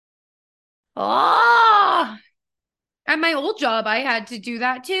Oh, at my old job, I had to do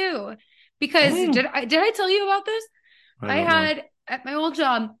that too. Because did I tell you about this? I I don't know. had at my old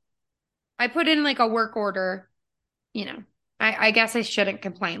job, I put in like a work order. You know, I guess I shouldn't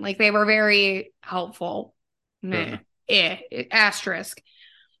complain. Like they were very helpful. Meh, Sure. asterisk.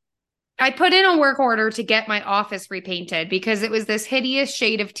 I put in a work order to get my office repainted because it was this hideous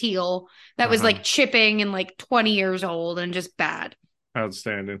shade of teal that was Uh-huh. like chipping and like 20 years old and just bad.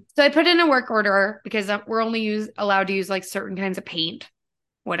 Outstanding. So I put in a work order because we're only allowed to use like certain kinds of paint,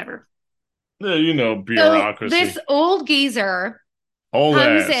 whatever. Yeah, So bureaucracy. this old geezer Old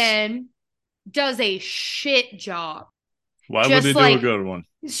comes ass. in, does a shit job. Why would Just he do a like good one?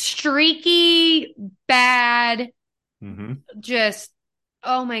 streaky, bad, Mm-hmm. just,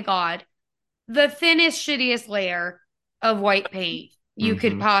 oh my God. The thinnest, shittiest layer of white paint you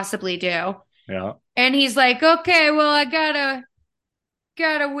could Mm-hmm. possibly do. Yeah. And he's like, okay, well, I gotta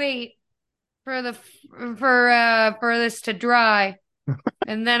wait for for this to dry,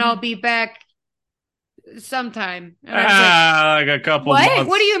 and then I'll be back sometime. And I was like, Like a couple what?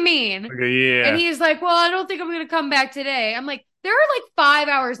 What do you months. mean? Like a And year. he's like, well, I don't think I'm gonna come back today. I'm like, there are like 5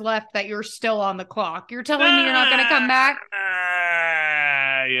 hours left that you're still on the clock. You're telling me you're not gonna come back?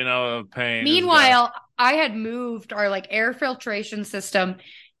 The pain is gone. Meanwhile, I had moved our like air filtration system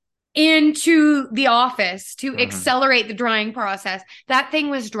into the office to Mm-hmm. accelerate the drying process. That thing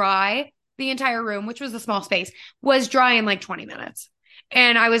was dry. The entire room, which was a small space, was dry in like 20 minutes.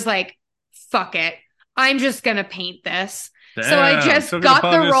 And I was like, fuck it. I'm just going to paint this. So I Damn, just took it got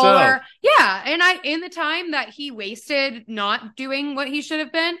upon the yourself. roller. Yeah. And in the time that he wasted not doing what he should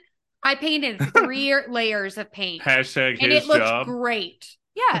have been, I painted 3 layers of paint Hashtag and his it looked job. great.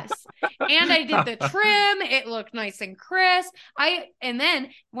 Yes. And I did the trim. It looked nice and crisp. And then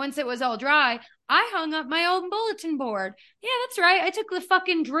once it was all dry, I hung up my own bulletin board. Yeah, that's right. I took the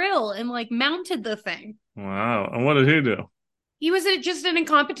fucking drill and like mounted the thing. Wow. And what did he do? He was just an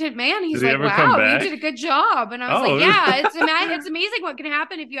incompetent man. Did He's he like, ever come "Wow, you back? did a good job." And I was like, Oh, "Yeah, it's amazing what can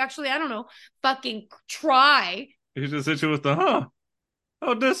happen if you actually, I don't know, fucking try." he just hit you with the, huh?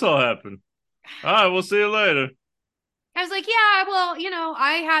 How'd this all happen? All right, we'll see you later. I was like, "Yeah, well,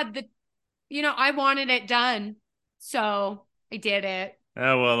 I had I wanted it done, so I did it."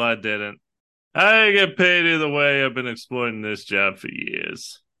 Ah, well, I didn't. I get paid either way. I've been exploiting this job for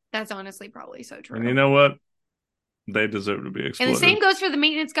years. That's honestly probably so And you true. know what? They deserve to be And the exploited. same goes for the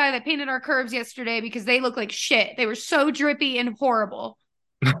maintenance guy that painted our curbs yesterday because they look like shit. They were so drippy and horrible.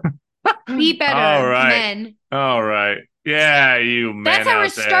 Be All better, right. men. All right. Yeah, you That's men how we're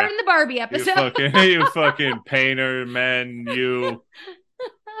out there. starting the Barbie You episode. fucking you fucking painter men, you.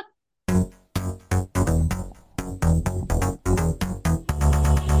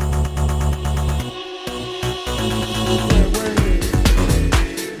 Where were you?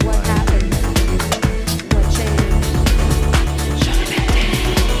 What What? happened? What changed?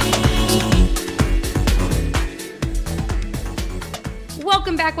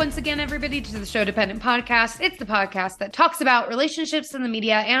 Welcome back once again, everybody, to the Show Dependent Podcast. It's the podcast that talks about relationships in the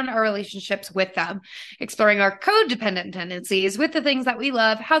media and our relationships with them, exploring our codependent tendencies with the things that we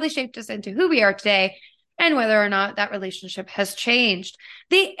love, how they shaped us into who we are today, and whether or not that relationship has changed.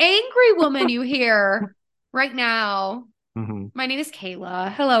 The angry woman you hear right now. Mm-hmm. My name is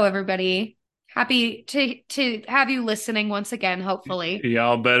Kayla. Hello, everybody. Happy to have you listening once again, hopefully.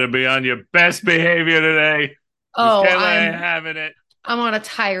 Y'all better be on your best behavior today. Because Oh, Kayla ain't I'm having it. I'm on a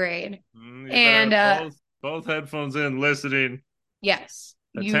tirade. You better And have both headphones in, listening, yes,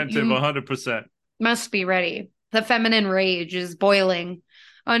 attentive you 100%. must be ready. The feminine rage is boiling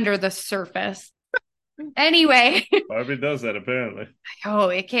under the surface. Anyway, Barbie does that apparently. oh,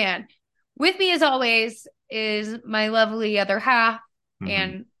 it can. With me as always is my lovely other half Mm-hmm.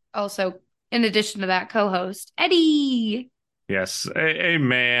 and also in addition to that co-host, Eddie. Yes, a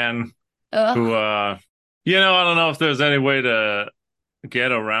man who, Ugh. I don't know if there's any way to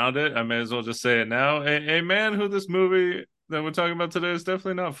get around it. I may as well just say it now. A man who this movie that we're talking about today is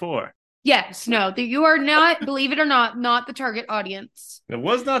definitely not for. Yes, no, that you are not, believe it or not the target audience. It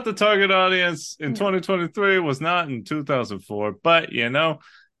was not the target audience in No. 2023, was not in 2004, but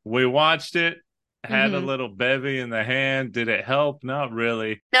we watched it, had a Hmm. little bevy in the hand. Did it help? Not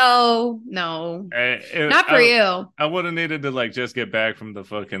really. No, no, I, it, not for I, you. I would have needed to like just get back from the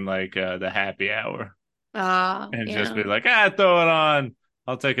fucking the happy hour and just Yeah. be like, throw it on.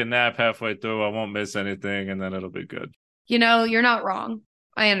 I'll take a nap halfway through. I won't miss anything, and then it'll be good. You're not wrong.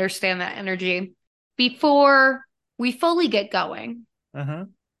 I understand that energy. Before we fully get going, Uh-huh.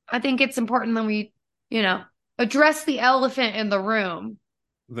 I think it's important that we, you know, address the elephant in the room.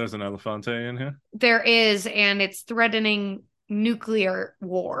 There's an elefante in here. There is, and it's threatening nuclear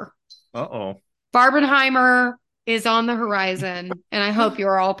war. Uh-oh. Barbenheimer is on the horizon, and I hope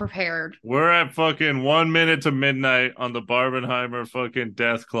you're all prepared. We're at fucking 1 minute to midnight on the Barbenheimer fucking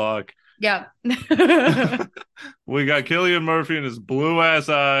death clock. Yeah. We got Cillian Murphy and his blue ass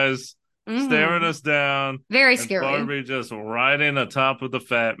eyes staring us down, Very and scary. Barbie just riding atop of the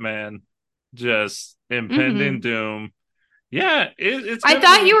fat man, just impending Hmm. doom. Yeah, it's I gonna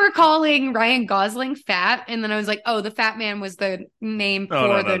thought be. you were calling Ryan Gosling fat, and then I was like, oh, the fat man was the name No,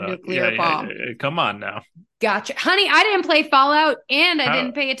 no, for no, the no. Yeah, nuclear yeah, yeah, bomb. yeah. Come on now. Gotcha. Honey, I didn't play Fallout and I How?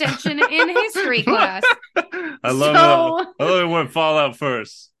 didn't pay attention in history class. I love it. So, I love it when Fallout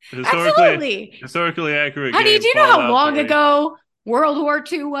first. absolutely. Historically accurate Honey, game, do you know how Fallout long 3. ago World War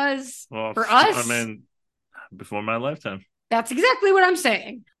II was Well, for I us? mean, before my lifetime. That's exactly what I'm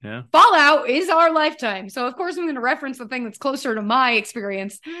saying. Yeah. Fallout is our lifetime. So, of course, I'm going to reference the thing that's closer to my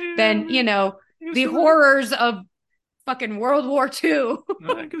experience Yeah, than, man. I guess the you're right. horrors of fucking World War II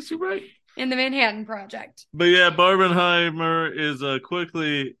I guess you're right. in the Manhattan Project. But yeah, Barbenheimer is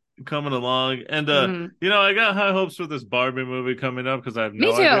quickly coming along, and Hmm. I got high hopes for this Barbie movie coming up because I have Me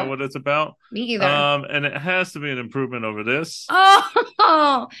no idea too. what it's about. Me either. And it has to be an improvement over this,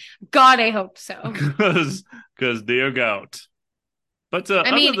 Oh, God, I hope so. because dear gout. But I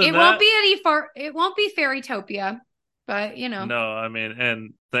other mean, than it won't that, be it won't be Fairytopia, but no, I mean,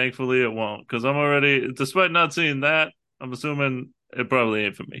 and thankfully it won't, because I'm already, despite not seeing that, I'm assuming it probably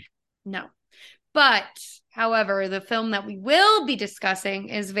ain't for me. no. But, however, the film that we will be discussing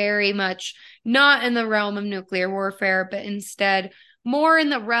is very much not in the realm of nuclear warfare, but instead more in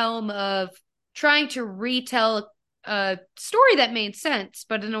the realm of trying to retell a story that made sense,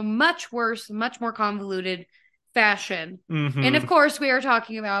 but in a much worse, much more convoluted fashion. And of Hmm. course, we are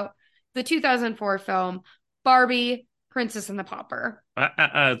talking about the 2004 film Barbie, Princess and the Pauper.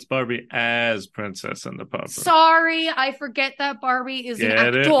 It's Barbie as Princess and the Pauper. Sorry, I forget that Barbie is an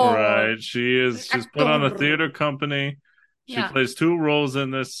Get it actor. right. She is. An She's put on a actor. theater company. She Yeah, plays two roles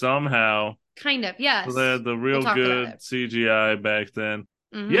in this somehow. kind of. So they Yes. had the We'll real talk about good it. CGI back then.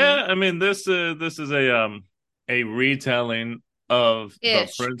 Mm-hmm. Yeah, I mean this is a retelling of The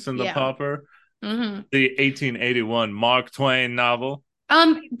Ish. Prince and the Yeah. Pauper, Mm-hmm. the 1881 Mark Twain novel.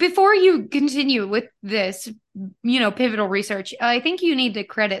 Before you continue with this, pivotal research, I think you need to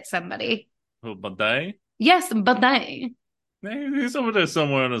credit somebody. Oh, but they Yes, but they. he's over there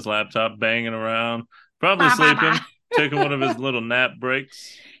somewhere on his laptop banging around, probably Bah, bah, bah. sleeping, taking one of his little nap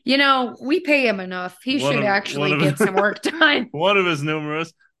breaks. We pay him enough. He should One actually get of some work done. one of his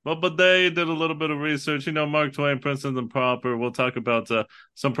numerous. But they did a little bit of research. Mark Twain, Prince and the Pauper. We'll talk about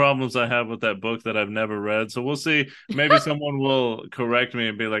some problems I have with that book that I've never read. So we'll see. Maybe someone will correct me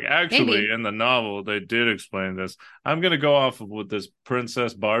and be like, actually, Maybe. in the novel, they did explain this. I'm going to go off of with this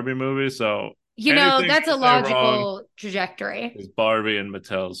Princess Barbie movie. So anything That's I a say wrong logical trajectory. is Barbie and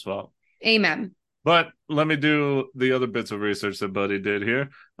Mattel's fault. Amen. But let me do the other bits of research that Buddy did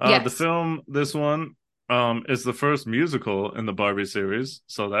here. The Yes. film, this one, is the first musical in the Barbie series,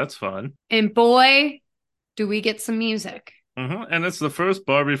 so that's fun. And boy, do we get some music. And it's the first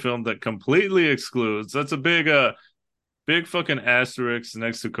Barbie film that completely excludes. That's a big fucking asterisk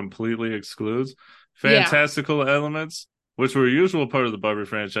next to completely excludes Yeah. fantastical elements, which were a usual part of the Barbie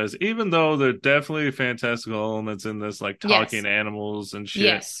franchise, even though there are definitely fantastical elements in this, like talking Yes. animals and shit.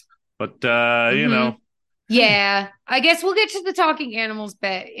 Yes. But, Mm-hmm. hey, Yeah. I guess we'll get to the talking animals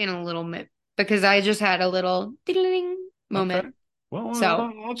bit in a little bit because I just had a little ding okay. moment. Well, why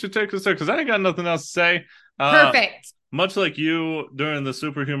So don't you take us there? Because I ain't got nothing else to say. Uh, perfect. Much like you during the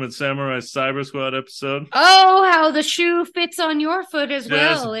Superhuman Samurai Cyber Squad episode, Oh, how the shoe fits on your foot as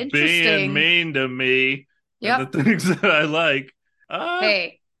just well. being Interesting. mean to me and the Yep. things that I like. Uh,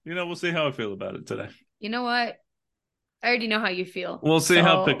 Hey, we'll see how I feel about it today. you know what? I already know how you feel. We'll see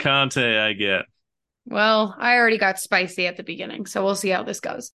how So, picante I get. well, I already got spicy at the beginning. So we'll see how this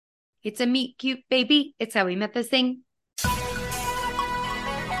goes. It's a meet cute baby. It's how we met this thing.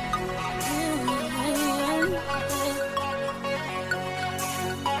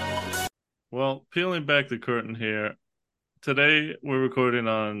 Well, peeling back the curtain here, today we're recording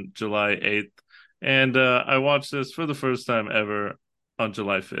on July 8th, and I watched this for the first time ever on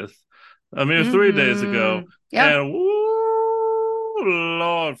July 5th. A mere 3 days ago, Yeah. and woo,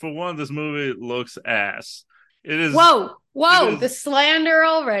 Lord, for one, this movie looks ass. Whoa. It Whoa. The is slander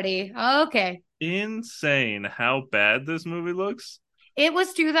already. Okay. insane how bad this movie looks It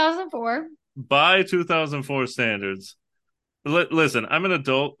was 2004. by 2004 standards. Listen, I'm an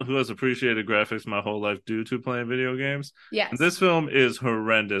adult who has appreciated graphics my whole life due to playing video games, and Yes. this film is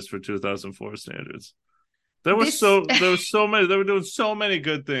horrendous for 2004 standards. This, There was so many, they were doing so many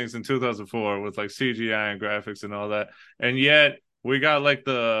good things in 2004 with like CGI and graphics and all that, and yet We got like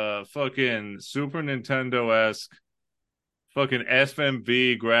the fucking Super Nintendo-esque fucking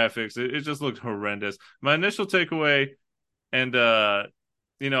FMV graphics. It just looked horrendous. My initial takeaway, and all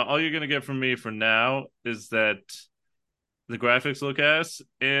you're gonna get from me for now is that the graphics look ass,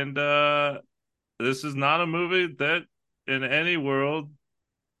 and this is not a movie that in any world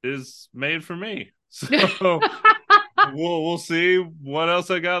is made for me. So we'll see what else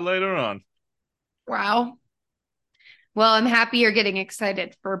I got later on. Wow. Well, I'm happy you're getting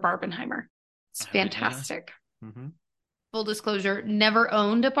excited for Barbenheimer. It's Yeah. fantastic. Mm-hmm. Full disclosure, never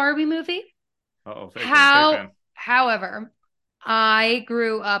owned a Barbie movie. Oh, fake fan, fake fan. However, I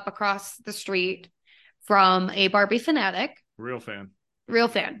grew up across the street from a Barbie fanatic, Real fan. real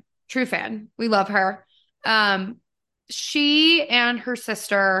fan, true fan. We love her. Um, she and her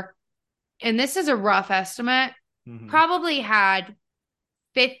sister, and this is a rough estimate, Mm-hmm. probably had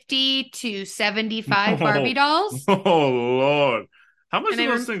 50 to 75 Barbie Oh, dolls. oh Lord. How much And do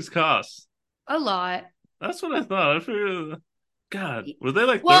those things cost? a lot. That's what I thought. I figured, God, were they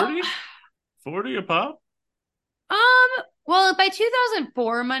like Well, 30, 40 a pop? um, well, by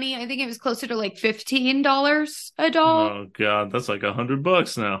 2004 money, I think it was closer to like $15 a doll. Oh God, that's like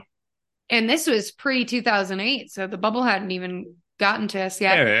 $100 now. And this was pre 2008, so the bubble hadn't even gotten to us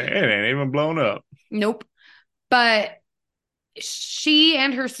yet. It ain't even blown up. Nope. But she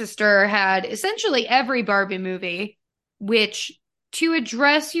and her sister had essentially every Barbie movie, which to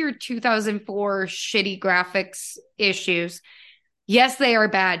address your 2004 shitty graphics issues, yes, they are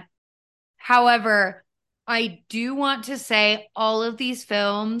bad. However, I do want to say all of these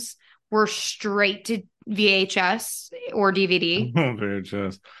films were straight to VHS or DVD.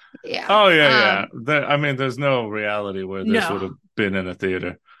 VHS. Yeah. Oh yeah, yeah. I mean, there's no reality where this would No, have been in a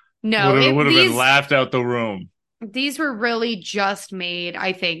theater. no. Would have been laughed out the room. These were really just made,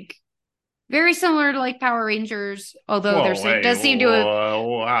 I think, very similar to like Power Rangers, although Whoa, it hey, does seem to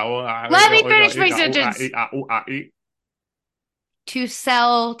have. Let me finish my sentence. To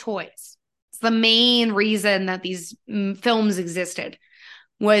sell toys. It's the main reason that these films existed,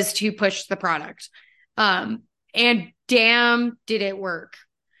 was to push the product. And damn, did it work.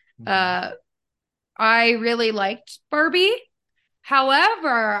 I really liked Barbie.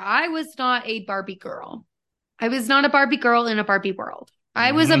 However, I was not a Barbie girl. I was not a Barbie girl in a Barbie world.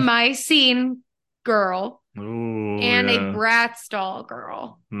 I was a My Scene girl Ooh, and a yeah. Bratz doll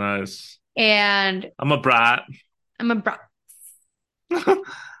girl. Nice. And I'm a brat. I'm a Bratz.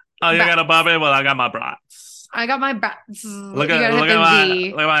 Oh, you got a Barbie? Well, I got my brats. I got my Bratz. Look You at gotta hit the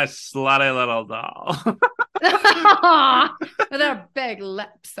Z. look at my slutty little doll. With her big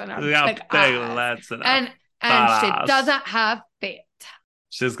lips and her She got big big eyes. lips and And she doesn't have feet.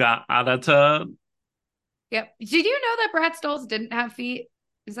 She's got attitude. Yep. Did you know that Bratz dolls didn't have feet?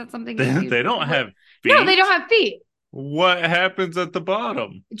 Is that something They don't have feet? No, they don't have feet. What happens at the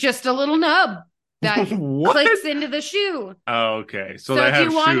bottom? Just a little nub that clicks into the shoe. Oh, okay. So they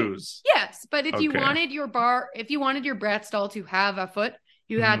have shoes. Yes, but if you wanted your Bratz doll to have a foot,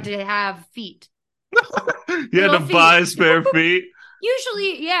 you had to have feet. You had to buy spare feet?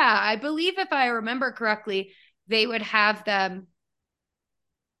 Usually, yeah. I believe if I remember correctly, they would have them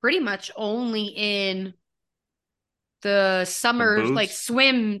pretty much only in the summer like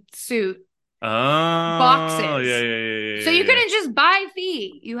swimsuit boxes. Yeah. So you couldn't just buy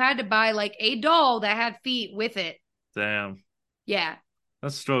feet. You had to buy like a doll that had feet with it. Damn. Yeah.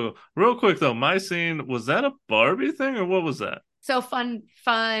 That's a struggle. Real quick though, My Scene, was that a Barbie thing or what was that? So fun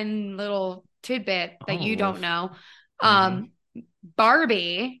little tidbit that you don't know.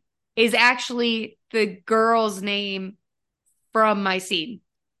 Barbie is actually the girl's name from My Scene.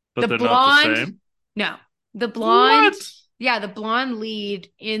 But they're not the same? No. The blonde. What? Yeah, the blonde lead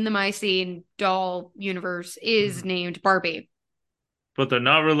in the My Scene doll universe is named Barbie. But they're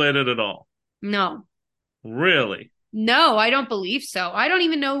not related at all? No. Really? No, I don't believe so. I don't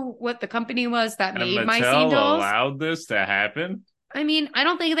even know what the company was that made My Scene dolls. Allowed this to happen? I mean, I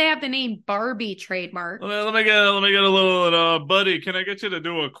don't think they have the name Barbie trademark. Let me get a little buddy. Can I get you to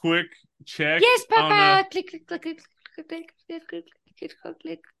do a quick check? Yes, Papa. Click, click, click, click, click, click, click, click, click,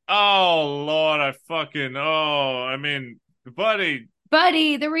 click. Oh Lord, I mean, buddy,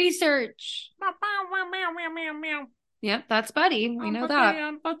 the research. Yep, that's Buddy. We know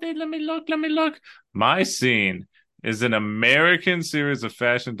that. Buddy, let me look. My Scene is an American series of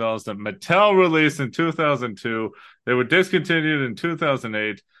fashion dolls that Mattel released in 2002. They were discontinued in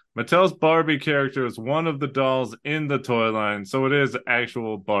 2008. Mattel's Barbie character is one of the dolls in the toy line, so it is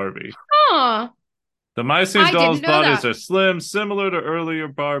actual Barbie. Huh. The My Scene dolls' bodies are slim, similar to earlier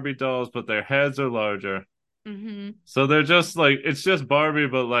Barbie dolls, but their heads are larger. So they're just like, it's just Barbie,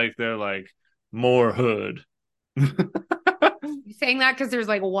 but like they're like more hood. You saying that because there's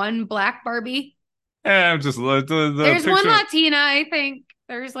like one black Barbie? Yeah, I'm just the There's one picture. Latina, I think.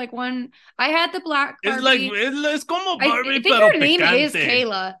 There's like one. I had the black It's like Barbie. it's como I Barbie, think pero her name is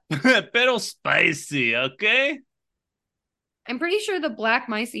picante, Kayla. pero spicy. Okay. I'm pretty sure the black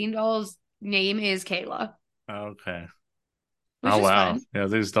Mycene doll's name is Kayla, Okay. which Oh is wow. fun. Yeah,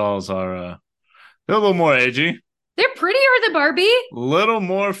 these dolls are they're a little more edgy. They're prettier than Barbie. Little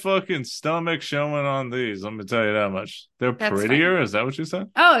more fucking stomach showing on these. Let me tell you that much. They're That's fine. prettier. Is that what you said?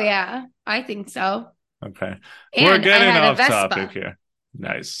 Oh yeah, I think so. Okay. We're And I getting had a off topic Vespa. here.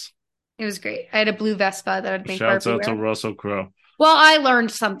 Nice. It was great. I had a blue Vespa that I'd make Shouts Barbie out to wear. Russell Crowe. Well, I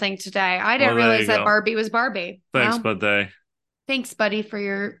learned something today. I Well, didn't there realize you that go. Barbie was Barbie. Thanks, Well, but they. thanks, buddy, for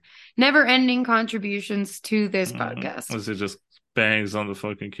your never-ending contributions to this podcast. As it just bangs on the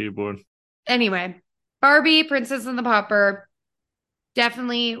fucking keyboard. Anyway, Barbie, Princess and the Pauper.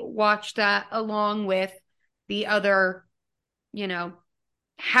 Definitely watch that along with the other, you know,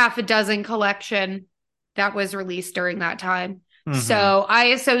 half a dozen collection that was released during that time. Mm-hmm. So I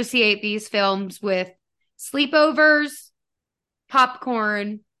associate these films with sleepovers,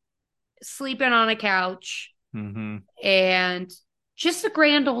 popcorn, sleeping on a couch, Mm-hmm. and just a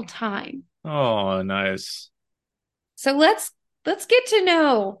grand old time. Oh, nice. So let's get to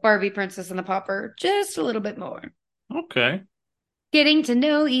know Barbie Princess and the Pauper just a little bit more. Okay. Getting to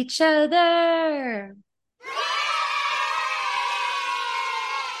know each other.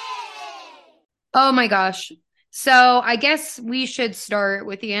 Oh my gosh. So I guess we should start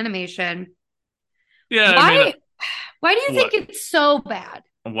with the animation. Yeah, I mean, Why why do you what? think it's so bad?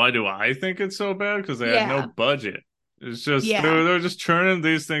 Why do I think it's so bad? Because they had no Yeah. budget. It's just Yeah. they're just churning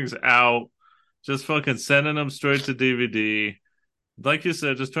these things out, just fucking sending them straight to DVD. Like you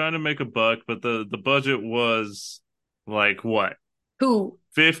said, just trying to make a buck, but the budget was like what? Who?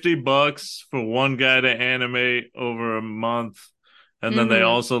 $50 for one guy to animate over a month. And then they Mm-hmm.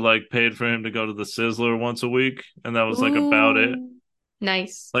 also like paid for him to go to the Sizzler once a week, and that was like about it. Ooh.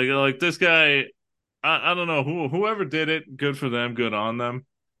 Nice. Like this guy, I don't know whoever did it, good for them, good on them.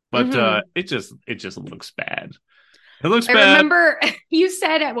 But Mm-hmm. it just looks bad. It looks I bad. remember you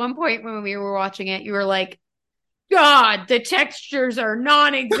said at one point when we were watching it, you were like, God, the textures are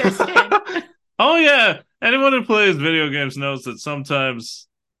non-existent. Oh yeah, anyone who plays video games knows that sometimes,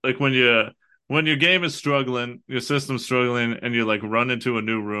 like when your game is struggling, your system's struggling, and you like run into a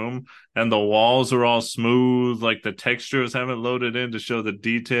new room, and the walls are all smooth, like the textures haven't loaded in to show the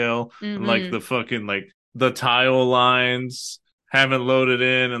detail, and like Mm-hmm. the fucking like the tile lines haven't loaded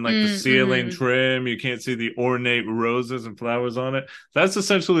in, and like the ceiling Mm-hmm. trim, you can't see the ornate roses and flowers on it. That's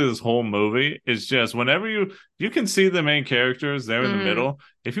essentially this whole movie. It's just whenever you can see the main characters there in the Mm-hmm. middle.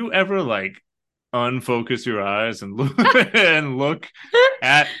 If you ever like unfocus your eyes and look and look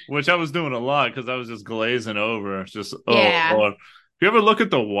at, which I was doing a lot because I was just glazing over. Just oh Yeah. Lord. If you ever look at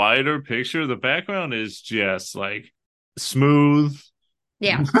the wider picture, the background is just like smooth,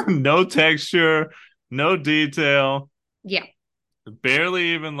 Yeah. no texture, no detail, Yeah.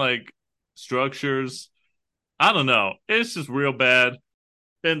 barely even like structures. I don't know. It's just real bad.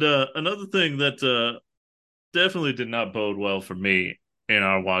 And another thing that definitely did not bode well for me in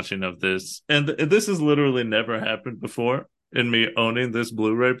our watching of this. And this has literally never happened before in me owning this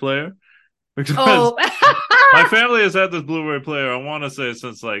Blu-ray player because Oh, my family has had this Blu-ray player, I want to say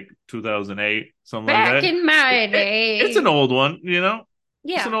since like 2008, something like back that. in my It's an day. old one, you know?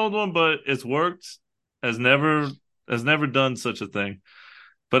 It's an Yeah. old one, but it's worked. Has never done such a thing.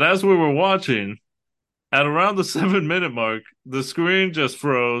 But as we were watching, at around the 7 minute mark, the screen just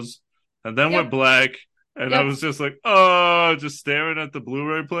froze and then went Yep. black. And I Yep. was just like, oh, just staring at the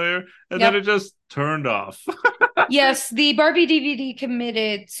Blu-ray player. And then it Yep. just turned off. Yes, the Barbie DVD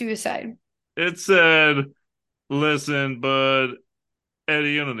committed suicide. It said, listen, bud,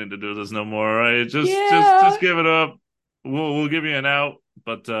 Eddie, you don't need to do this no more, right? Just Yeah. give it up. We'll give you an out.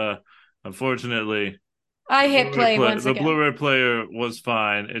 But unfortunately, I hit play once The again. Blu-ray player was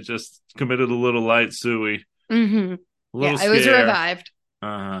fine. It just committed a little light suey, Mm-hmm. a little Yeah, it was scare. revived.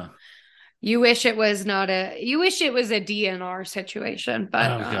 Uh-huh. You wish it was not a you wish it was a DNR situation, but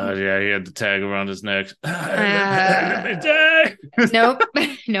Oh god, yeah, he had the tag around his neck. Let me uh die. nope.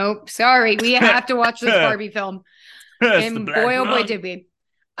 Nope. Sorry. We have to watch this Barbie film. That's the And black boy oh boy lung. did we.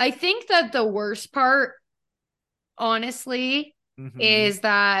 I think that the worst part, honestly, Mm-hmm. is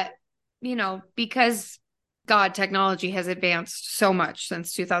that, because God, technology has advanced so much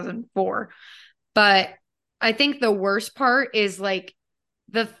since 2004. But I think the worst part is like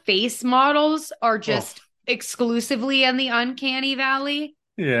the face models are Oh, just exclusively in the uncanny valley.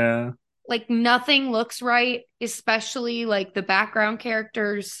 yeah. Like nothing looks right, especially like the background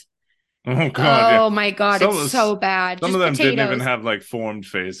characters. Oh God, yeah. Oh my God, it's Some so bad. some of Just them didn't even potatoes. have like formed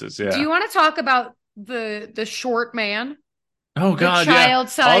faces. Do Yeah. you want to talk about the short man, Oh the God, yeah. All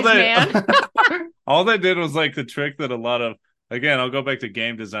child-sized they man? all they did was like the trick that a lot of, again, I'll go back to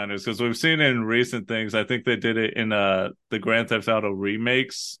game designers because we've seen it in recent things. I think they did it in the Grand Theft Auto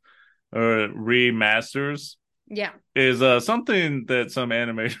remakes or remasters. Yeah, Is something that some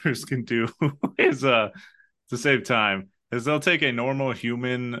animators can do is to save time is they'll take a normal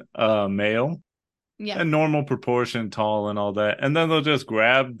human male, yeah. a normal proportion, tall and all that, and then they'll just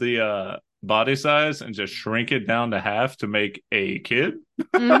grab the body size and just shrink it down to half to make a kid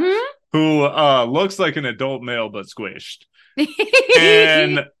Mm-hmm. who looks like an adult male but squished.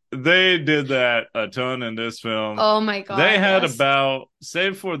 And they did that a ton in this film. Oh my They God, had yes. about,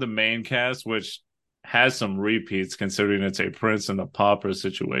 save for the main cast, which has some repeats considering it's a Prince and a Pauper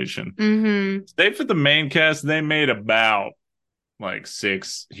situation. Mm-hmm. Save for the main cast, they made about like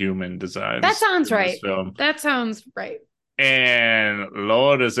 6 human That designs sounds in this right. film. That sounds right. And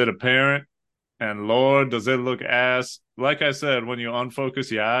Lord, is it apparent? And Lord, does it look ass? Like I said, when you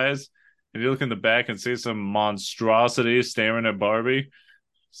unfocus your eyes and you look in the back and see some monstrosity staring at Barbie,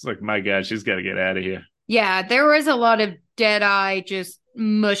 it's like, my God, she's got to get out of here. Yeah, there was a lot of dead eye, just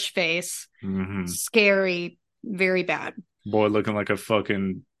mush face. Mm-hmm. Scary, very bad. Boy, looking like a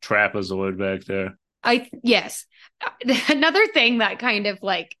fucking trapezoid back there. Yes. Another thing that kind of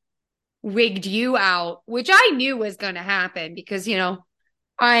like wigged you out, which I knew was going to happen because,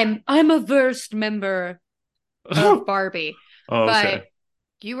 I'm a versed member of Oh, Barbie, okay. but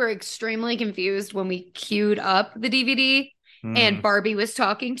you were extremely confused when we queued up the DVD and Mm. Barbie was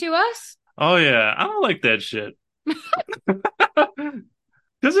talking to us. Oh, yeah. I don't like that shit.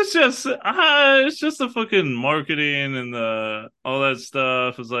 Because it's just the fucking marketing and the all that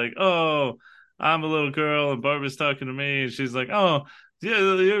stuff. It's like, oh, I'm a little girl and Barbie's talking to me, and she's like, oh, yeah,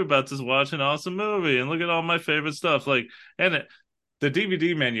 you're about to watch an awesome movie, and look at all my favorite stuff. Like, and the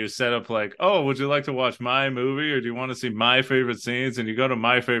DVD menu is set up like, oh, would you like to watch my movie, or do you want to see my favorite scenes? And you go to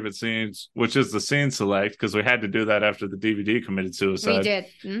my favorite scenes, which is the scene select, because we had to do that after the DVD committed We suicide. did.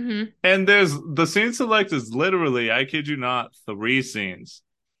 Mm-hmm. And there's the scene select is literally, I kid you not, 3 scenes.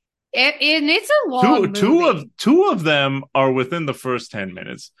 And it's a Two long two of movie. two of them are within the first 10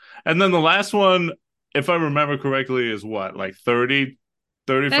 minutes. And then the last one, if I remember correctly, is what, like 30,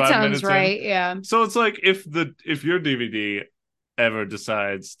 That 35 sounds minutes in. right. Yeah. So it's like if your DVD ever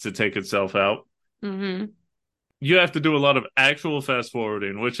decides to take itself out, Mm-hmm. you have to do a lot of actual fast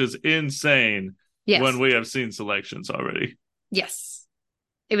forwarding, which is insane when Yes. we have seen selections already. Yes.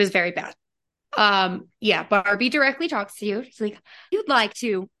 It was very bad. Yeah, Barbie directly talks to you. She's like, you'd like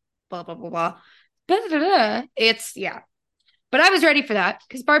to blah blah blah blah. Blah, blah, blah. It's yeah. But I was ready for that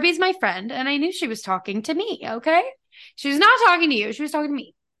because Barbie's my friend and I knew she was talking to me, okay? She was not talking to you, she was talking to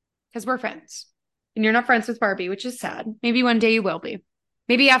me because we're friends. And you're not friends with Barbie, which is sad. Maybe one day you will be.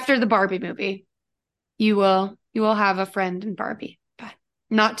 Maybe after the Barbie movie, you will have a friend in Barbie, but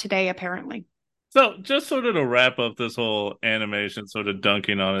not today apparently. So just sort of to wrap up this whole animation sort of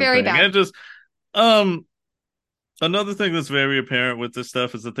dunking on it Very thing, and bad. just um another thing that's very apparent with this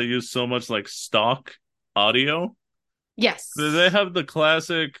stuff is that they use so much like stock audio. They Yes. have the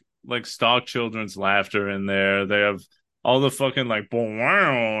classic like stock children's laughter in there. They have all the fucking like boom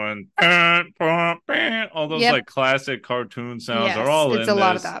wow and all those Yep. like classic cartoon sounds are Yes. all It's a in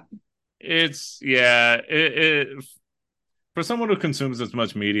lot of this. that. It's yeah, it for someone who consumes as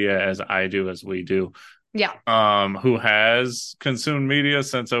much media as I do, as we do, Yeah. who has consumed media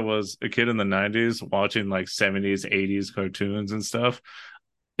since I was a kid in the 90s watching like 70s, 80s cartoons and stuff.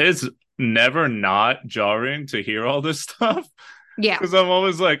 It's never not jarring to hear all this stuff Yeah. because I'm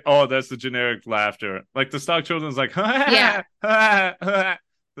always like, oh, that's the generic laughter. Like the stock children's like, Yeah. that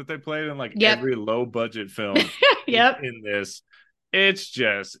they played in like Yep. every low budget film is Yep. in this. It's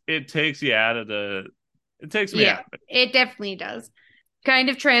just, it takes you out of it takes me out Yeah. of it. It definitely does. Kind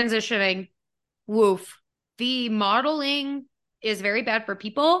of transitioning. Woof. The modeling is very bad for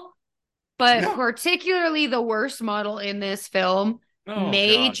people, but Yeah. particularly the worst model in this film Oh,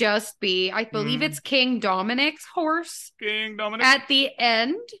 may God. just be, I believe it's Mm. King Dominic's horse King Dominic. at the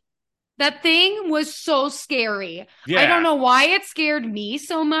end. That thing was so scary. I don't Yeah. know why it scared me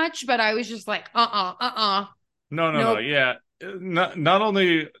so much, but I was just like, No, no, no. nope. Yeah. Not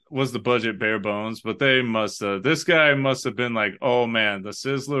only was the budget bare bones, but they must this guy must have been like, oh man, the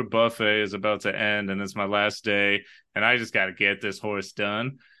Sizzler buffet is about to end and it's my last day and I just got to get this horse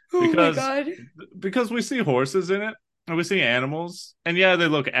done Oh my because God. we see horses in it and we see animals and yeah, they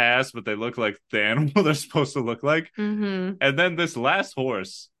look ass, but they look like the animal they're supposed to look like. Mm-hmm. And then this last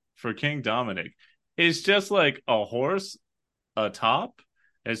horse for King Dominic is just like a horse, a top,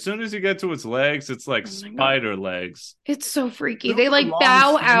 As soon as you get to its legs, it's like Oh my God. spider legs. It's so freaky. They Super like long,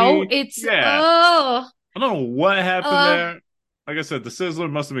 bow out. skinny. It's Yeah. oh I don't know what happened uh there. Like I said, the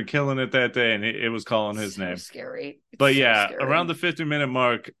Sizzler must have been killing it that day, and it was calling his so name. scary. It's But so yeah, around scary. the 50-minute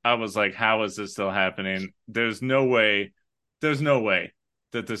mark, I was like, how is this still happening? There's no way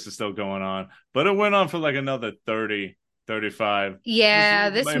that this is still going on. But it went on for like another 30, 35. It was Yeah,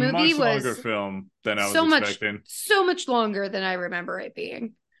 this a movie much longer was film than I was so much expecting. so much longer than I remember it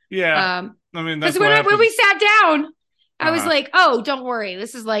being. Yeah, I mean, Because that's what when we happens. sat down, I was Uh-huh. like, "Oh, don't worry,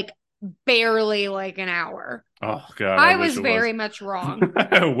 this is like barely like an hour." Oh, God, I I wish was it was. very much wrong.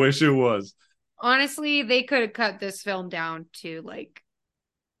 I wish it was. Honestly, they could have cut this film down to like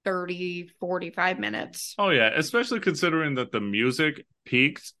 30, 45 minutes. Oh, yeah, especially considering that the music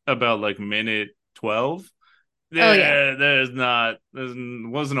peaked about like minute 12. Oh yeah. Yeah, there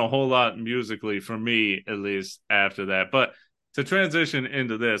wasn't a whole lot musically for me, at least after that. But to transition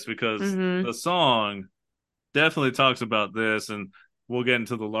into this, because Mm-hmm. the song definitely talks about this, and we'll get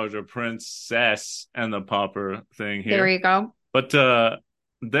into the larger princess and the pauper thing There here. you go. But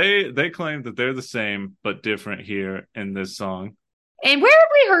they claim that they're the same but different here in this song. And where have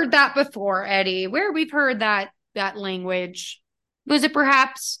we heard that before, Eddie? Where we've heard that language? Was it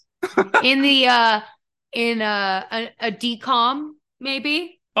perhaps in the a decom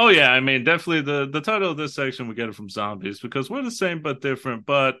maybe? Oh yeah, I mean definitely the title of this section we get it from zombies because we're the same but different.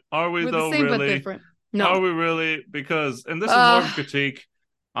 But are we We're the though same but really? different. Are No. we really? Because and this is more of Uh a critique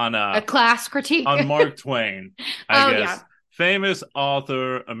on a class critique. Mark Twain, I Oh yeah. guess. Famous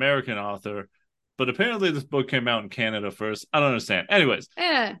author, American author, but apparently this book came out in Canada first. I don't understand. Anyways,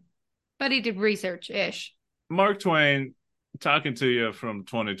 Yeah. But he did research ish. Mark Twain talking to you from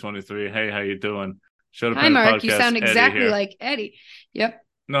 2023. Hey, how you doing? Show Hi Dependent Mark, you Podcast, sound Eddie exactly here. like Eddie. Yep.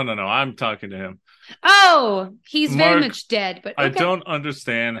 No. I'm talking to him. Oh, he's very Mark, much dead, but I okay. don't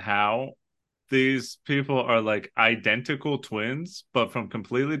understand how these people are like identical twins, but from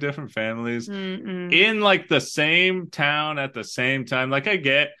completely different families Mm-mm. in like the same town at the same time. Like, I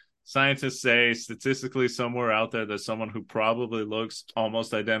get scientists say statistically somewhere out there there's someone who probably looks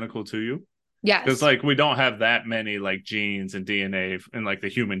almost identical to you. Because Yes. like we don't have that many like genes and DNA in like the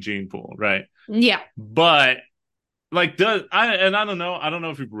human gene pool, right? Yeah. But like I don't know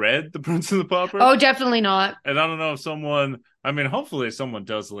if you've read The Prince and the Pauper. Oh, definitely not. And I don't know if someone, I mean, hopefully someone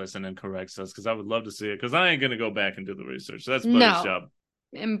does listen and corrects us because I would love to see it because I ain't going to go back and do the research. That's Buddy's No. job.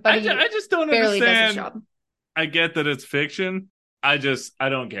 And I Buddy just don't barely does his understand. job. I get that it's fiction. I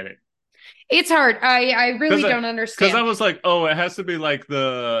don't get it. It's hard. I really don't Because I understand. was like, oh, it has to be like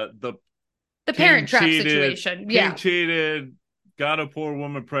the The king Parent Trap cheated, situation. Yeah. got a poor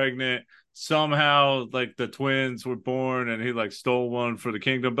woman pregnant. Somehow, like the twins were born and he like stole one for the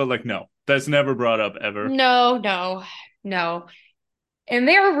kingdom. But like, no, that's never brought up ever. No, no, no. And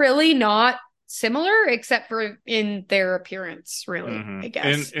they're really not similar except for in their appearance, really, Mm-hmm. I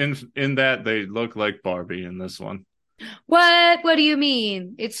guess. In that they look like Barbie in this one. What do you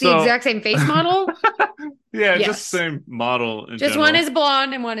mean? It's the So exact same face model? yeah, just Yes. same model in Just one general. is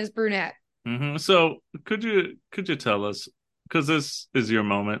blonde and one is brunette. So could you tell us because this is your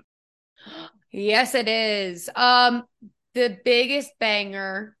moment? Yes, it is. The biggest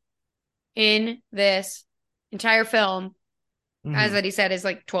banger in this entire film, as Mm-hmm. Eddie said, is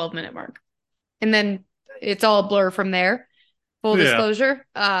like 12-minute mark. And then it's all a blur from there. Full Yeah, disclosure.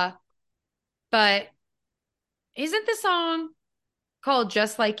 But isn't the song called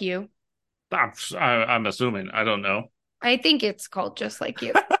Just Like You? I'm assuming. I don't know. I think it's called Just Like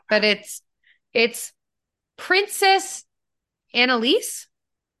You. But it's Princess Annalise,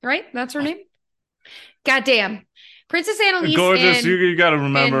 right? That's her name. Goddamn. Princess Annalise Gorgeous, in you got to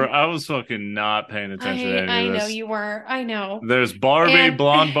remember, in I was fucking not paying attention to any I of know this. you were. I know. There's Barbie, And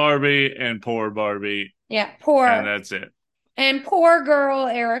blonde Barbie, and poor Barbie, yeah, and poor that's it. and poor girl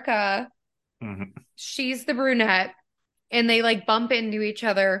Erica. Mm-hmm. She's the brunette, and they like bump into each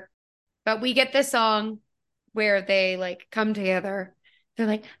other. But we get this song where they like come together. They're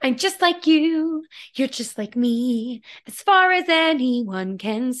like, I'm just like you, you're just like me, as far as anyone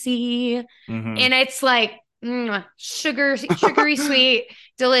can see. Mm-hmm. And it's like sugary sweet,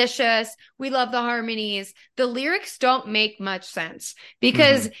 delicious. We love the harmonies. The lyrics don't make much sense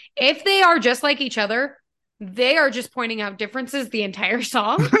because if they are just like each other, they are just pointing out differences the entire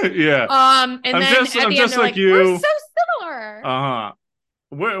song. Yeah. And I'm then just at I'm the end just they're like like, we're you. so similar. Uh-huh.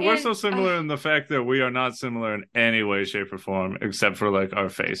 We're And so similar in the fact that we are not similar in any way, shape, or form, except for like our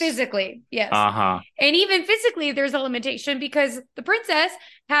face. physically, yes. Uh-huh. And even physically, there's a limitation because the princess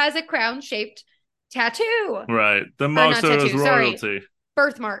has a crown-shaped tattoo. Right. The Or most not is tattoo, sorry. birthmark.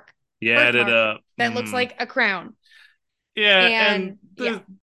 Birthmark. You add it Birthmark up. that looks like a crown. Yeah, And yeah.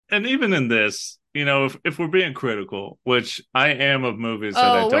 and even in this, if we're being critical, which I am of movies that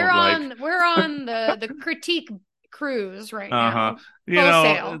I Oh, don't like, we're on the critique cruise right uh-huh. now. Full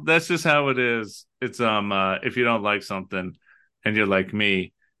sail. That's just how it is. It's if you don't like something and you're like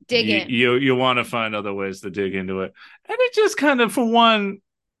me, Dig in. you want to find other ways to dig into it. And it just kind of, for one,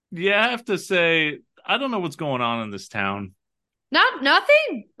 you have to say, I don't know what's going on in this town.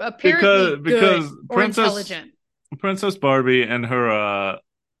 Nothing Because apparently good because or Princess intelligent. Princess Barbie and her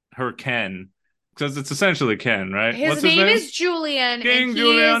Ken, because it's essentially Ken, right? His What's his name name? is Julian, and King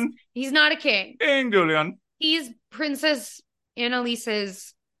Julian. he's not a king. King Julian. He's Princess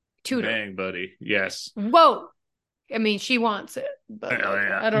Annalise's tutor. Bang, buddy. Yes. Whoa. I mean, she wants it, but Hell like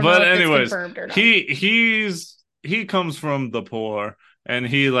yeah. I don't know But if it's anyways, confirmed or not. he comes from the poor, and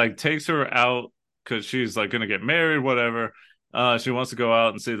he like takes her out because she's like gonna get married, whatever. She wants to go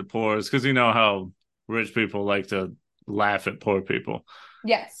out and see the poor, because you know how rich people like to laugh at poor people.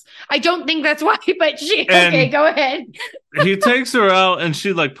 Yes. I don't think that's why, but okay, And go ahead. he takes her out, and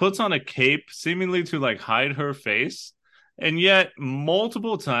she like puts on a cape seemingly to like hide her face. And yet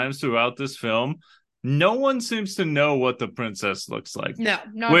multiple times throughout this film, no one seems to know what the princess looks like, No,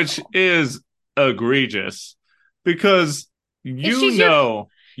 not at which all. is egregious, because If you she's your know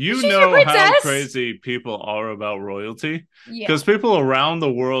if you she's your know how princess. crazy people are about royalty, Yeah. because people around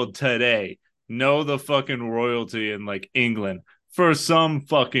the world today know the fucking royalty in like England for some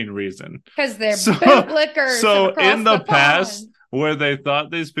fucking reason. Because they're So bootlickers from so in across the the past, pond. where they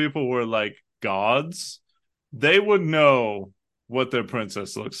thought these people were like gods, they would know what their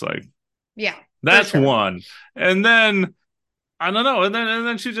princess looks like. Yeah, for That's sure. one. And then I don't know. And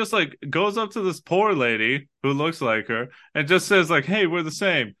then she just like goes up to this poor lady who looks like her and just says like, "Hey, we're the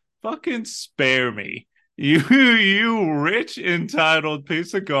same. Fucking spare me. You rich entitled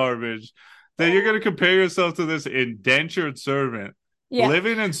piece of garbage that you're going to compare yourself to this indentured servant Yeah.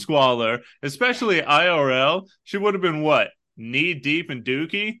 living in squalor, especially IRL. She would have been what? Knee deep in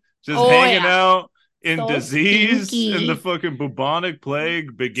dookie, just Oh hanging yeah. out in So disease in the stinky. fucking bubonic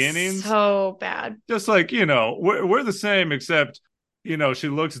plague beginnings. So bad. Just like, we're the same, except, she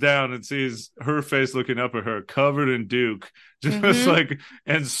looks down and sees her face looking up at her, covered in Duke, just Mm-hmm. like,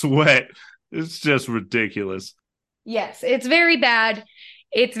 and sweat. It's just ridiculous. Yes, it's very bad.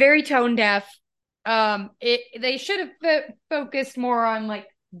 It's very tone deaf. They should have focused more on like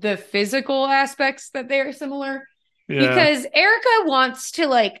the physical aspects that they are similar, Yeah, because Erica wants to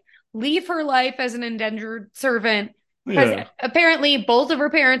like leave her life as an indentured servant because yeah, apparently both of her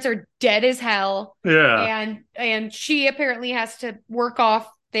parents are dead as hell, yeah, and she apparently has to work off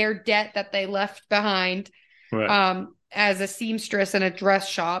their debt that they left behind right. as a seamstress in a dress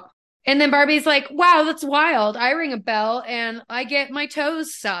shop. And then Barbie's like, wow, that's wild. I ring a bell and I get my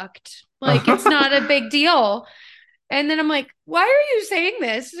toes sucked. Like, it's not a big deal. And then I'm like, why are you saying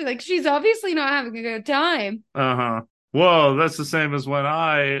this? Like, she's obviously not having a good time. Uh-huh. Well, that's the same as when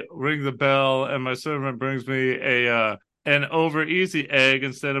I ring the bell and my servant brings me an over easy egg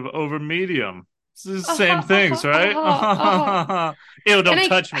instead of over medium. It's the same things, right? Ew, And don't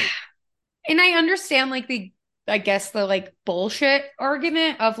touch me. I understand like I guess the like bullshit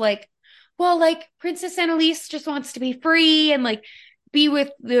argument of like, well, like Princess Annalise just wants to be free and like be with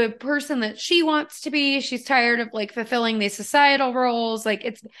the person that she wants to be. She's tired of like fulfilling these societal roles. Like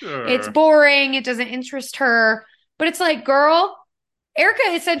it's Sure. boring. It doesn't interest her. But it's like, girl, Erica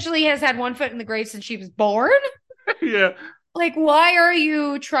essentially has had one foot in the grave since she was born. Yeah. Like, why are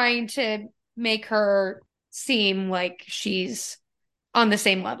you trying to make her seem like she's on the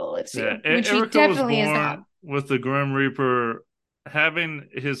same level as Yeah. you when she Erica was definitely is not? born with the Grim Reaper having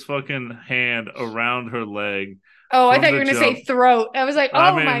his fucking hand around her leg Oh, I from thought you the were going to say jump. throat. I was like, I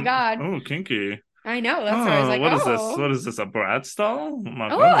oh my mean, God. oh, kinky. I know. That's what I was Oh, like, what is this? oh. What is this? A Bratz stall? Oh my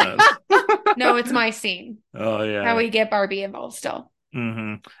goodness. Oh. No, it's my scene. Oh How yeah. we get Barbie involved still.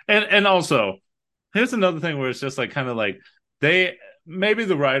 And also, here's another thing where it's just like kind of like they maybe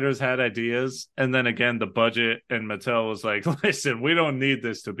the writers had ideas, and then again the budget and Mattel was like, listen, we don't need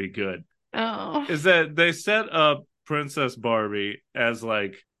this to be good. Oh. Is that they set up Princess Barbie as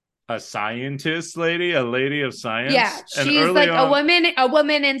like a scientist lady, a lady of Yeah, science, and she's early like on, a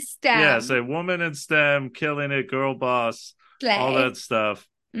woman in yes, STEM. a woman in STEM, killing it, girl boss, all that Slay. stuff.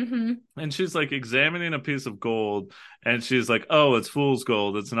 Mm-hmm. And she's like examining a piece of gold, and she's like, oh, it's fool's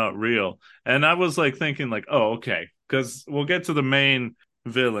gold, it's not real. And I was like thinking like, oh, okay, because we'll get to the main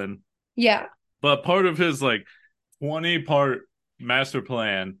villain, Yeah. but part of his like 20-part master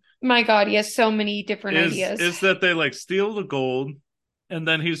plan My God, he has so many different ideas. is that they like steal the gold, and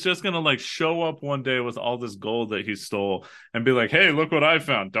then he's just gonna like show up one day with all this gold that he stole and be like, hey, look what I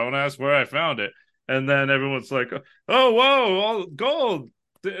found, don't ask where I found it. And then everyone's like, oh, whoa, all gold.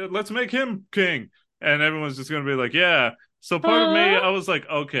 Let's make him king. And everyone's just going to be like, yeah. So part of me, Huh? I was like,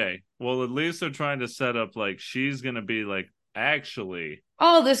 okay, well, at least they're trying to set up like she's going to be like, actually,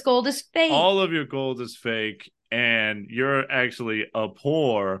 All this gold is fake. all of your gold is fake and you're actually a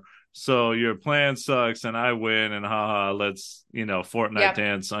poor. So your plan sucks and I win and haha, let's, Fortnite Yep.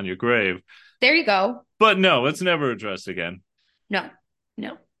 dance on your grave. There you go. But no, it's never addressed again. No,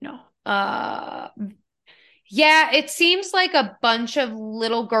 no, no. Yeah, it seems like a bunch of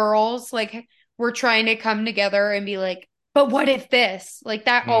little girls like were trying to come together and be like, but what if this? Like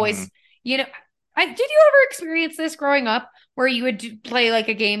that Hmm. always, did you ever experience this growing up where you would play like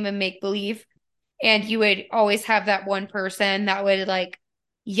a game of make believe and you would always have that one person that would like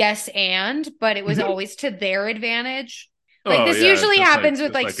yes but it was always to their advantage. Like Oh this yeah, usually just happens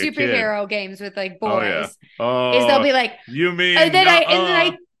with just like like a kid. superhero games with like Oh yeah. boys. Is they'll Oh, be like, you and mean then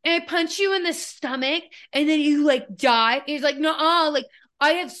nuh-uh. I punch you in the stomach and then you like die. He's like, no, like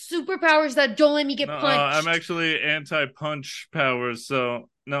I have superpowers that don't let me get Nuh-uh. I'm punched. actually anti-punch powers, so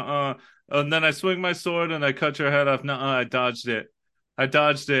nuh-uh. And then I swing my sword and I cut your head off. Nuh-uh, I dodged it. I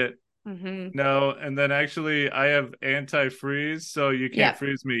dodged it. Mm-hmm. No, and then actually I have anti-freeze, so you can't Yep.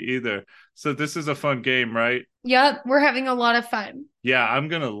 freeze me either. So this is a fun game, right? Yep. We're having a lot of fun. Yeah, I'm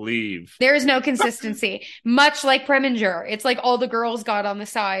gonna leave. There is no consistency, much like Preminger. It's like all the girls got on the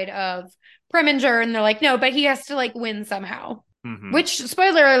side of Preminger and they're like, no, but he has to like win somehow. Hmm. Which,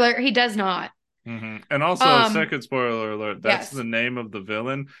 spoiler alert, he does not. Hmm. And also, Um, second spoiler alert, that's yes. the name of the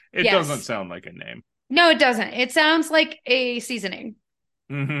villain. It doesn't Yes. sound like a name. No, it doesn't. It sounds like a seasoning.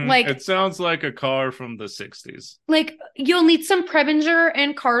 It Like sounds like a car from the 60s. Like you'll need some Preminger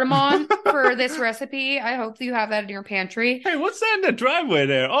and cardamom for this recipe. I hope you have that in your pantry. Hey, what's that in the driveway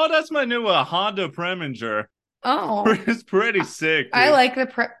there? Oh, that's my new Honda Preminger. Oh, It's pretty sick, I dude. like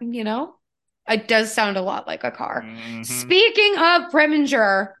it does sound a lot like a car. Hmm. Speaking of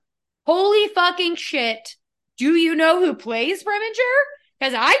Preminger, holy fucking shit. Do you know who plays Preminger?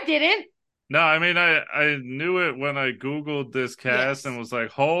 Because I didn't. No, I mean I knew it when I Googled this cast and Yes. was like,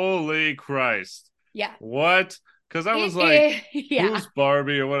 holy Christ. Yeah. What? Because I was like, Yeah. who's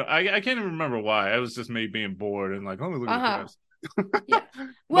Barbie or what? I can't even remember why. It was just me being bored and like, let me look at the Uh-huh. cast. Yeah. But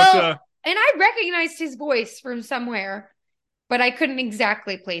Well, and I recognized his voice from somewhere, but I couldn't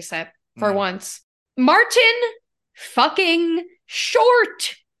exactly place it for mm, once. Martin fucking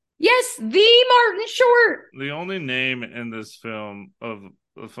Short. Yes, the Martin Short. the only name in this film of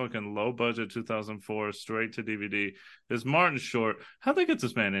a fucking low budget 2004 straight to DVD is Martin Short. How'd they get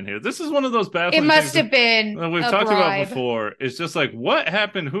this man in here? This is one of those It baffling things must have been that we've a talked about bribe. before. It's just like, what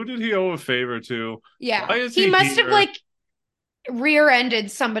happened? Who did he owe a favor to? Yeah. Why is He he must have here? like rear-ended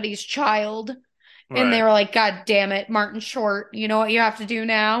somebody's child and they Right. were like, God damn it, Martin Short, you know what you have to do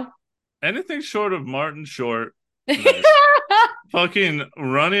now? Anything short of Martin Short. Nice. Fucking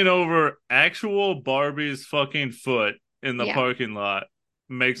running over actual Barbie's fucking foot in the Yeah. parking lot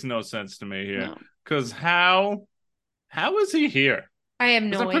makes no sense to me here. No. Because how is he here? I have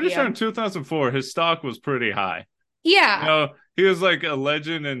Because no I'm pretty sure idea. in 2004 his stock was pretty high. You Yeah. know, he was like a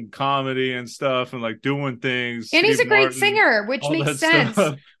legend in comedy and stuff, and like doing things. And he's Steve a great Martin, singer, which all makes that sense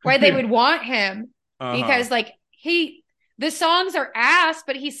stuff. why they Yeah. would want him Uh huh. because like the songs are ass,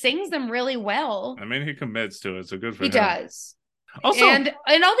 but he sings them really well. I mean, he commits to it, so good for He him. does. Also, And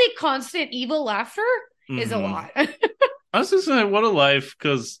all the constant evil laughter is a mm-hmm. lot. I was just like, what a life,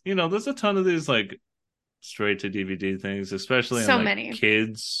 because there's a ton of these like straight to DVD things, especially in So like many.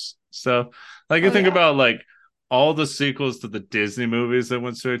 kids stuff. Like you Oh think yeah. about like all the sequels to the Disney movies that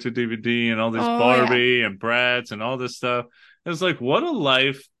went straight to DVD and all these Oh yeah. Barbie and Bratz and all this stuff. It's like what a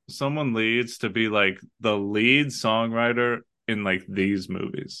life someone leads to be like the lead songwriter in like these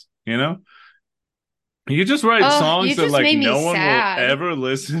movies, you know? You just write Oh, songs you that just like made me no one will sad. ever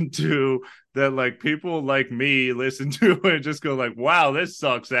listen to, that like people like me listen to and just go like, wow, this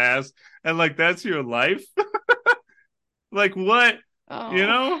sucks ass. And like that's your life. Like what? You Oh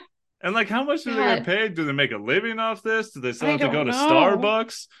know? And like how much do they get God. paid? Do they make a living off this? Do they still I have to go don't to know.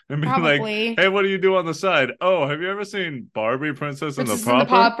 Starbucks and be like, Probably. hey, what do you do on the side? Oh, have you ever seen Barbie Princess and the Princess and the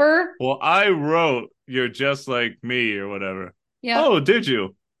Pauper? Pauper. Well, I wrote You're Just Like Me or whatever. Yep. Oh, did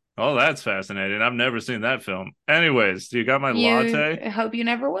you? Oh, that's fascinating. I've never seen that film. Anyways, do you got my You latte? I hope you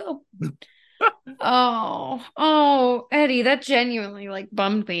never will. Oh, Eddie, that genuinely like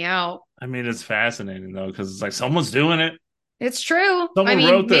bummed me out. I mean, it's fascinating though, because it's like someone's doing it. It's true. I Someone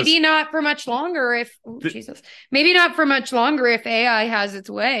mean, wrote this. maybe not for much longer if, oh, Jesus, maybe not for much longer if AI has its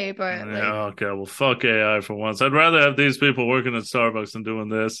way, but like Yeah, okay, well, fuck AI for once. I'd rather have these people working at Starbucks than doing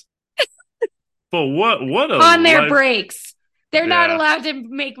this. But what a on their life. breaks. They're not Yeah. allowed to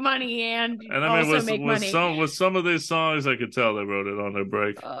make money and And I mean, also make money. with some of these songs, I could tell they wrote it on their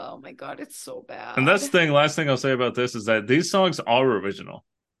break. Oh my God, it's so And that's the bad. thing. Last thing I'll say about this is that these songs are original.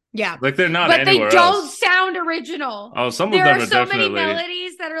 Yeah. Like they're not But they anywhere don't else. sound original. Oh, some of There them are are so many definitely.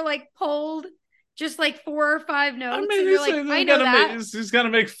 melodies that are like pulled just like 4 or 5 I notes, mean, and you're like, I know that. he's got to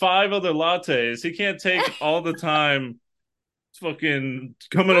make 5 other lattes. He can't take all the time fucking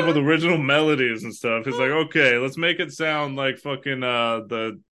coming up with original melodies and stuff. He's like, okay, let's make it sound like fucking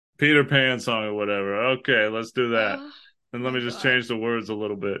the Peter Pan song or whatever. Okay, let's do that. Oh And let my me just God. change the words a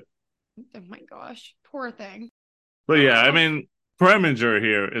little bit. Oh my gosh. Poor thing. But yeah, I Oh. mean, Preminger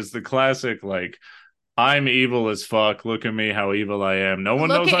here is the classic, like, I'm evil as fuck. Look at me, how evil I am. No one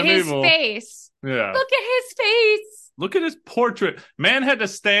Look knows at I'm his evil. face. Yeah. Look at his face. Look at his portrait. Man had to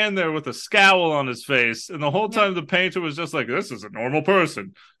stand there with a scowl on his face. And the whole time the painter was just like, this is a normal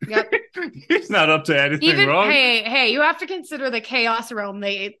person. Yep. He's not up to anything wrong. Hey, you have to consider the chaos realm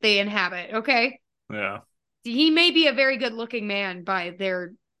they inhabit, okay? Yeah. He may be a very good looking man by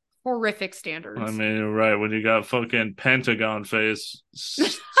their horrific standards. I mean, you're right. When you got fucking Pentagon face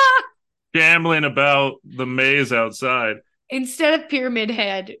gambling about the maze outside. Instead of Pyramid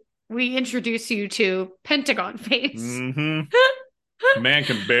Head, we introduce you to Pentagon Face. Mm-hmm. Man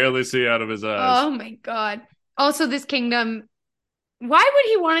can barely see out of his eyes. Oh my God. Also, this kingdom, why would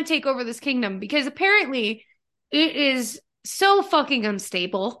he want to take over this kingdom? Because apparently it is so fucking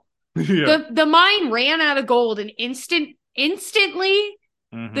unstable. Yeah. The mine ran out of gold and instantly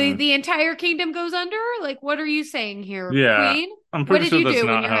the entire kingdom goes under. Like, what are you saying here, Yeah, Queen? I'm pretty sure that's do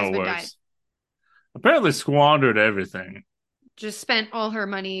not when your how it husband works. died? Apparently squandered everything. Just spent all her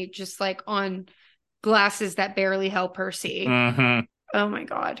money just like on glasses that barely help her see. Mm-hmm. Oh my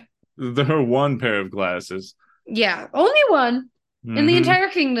God. Her one pair of glasses. Yeah, only one in the entire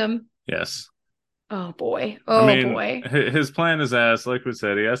kingdom. Yes. Oh boy. Boy. His plan is ass. Like we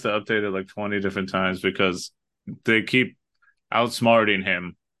said, he has to update it like 20 different times because they keep outsmarting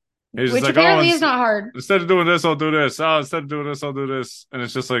him. He's Which like, apparently is not hard. Instead of doing this, I'll do this. Oh, instead of doing this, I'll do this. And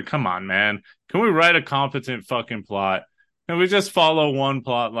it's just like, come on, man. Can we write a competent fucking plot? Can we just follow one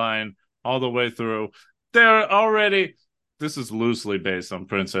plot line all the way through? They're already. This is loosely based on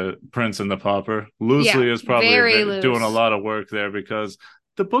Prince and the Pauper. Loosely is probably doing a lot of work there because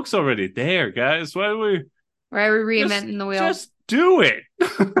the book's already there, guys. Why are we reinventing the wheel? Just do it.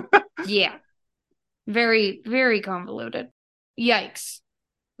 Yeah. Very, very convoluted. Yikes.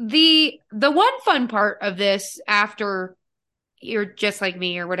 The one fun part of this, after You're Just Like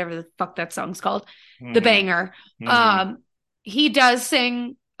Me or whatever the fuck that song's called, the banger, he does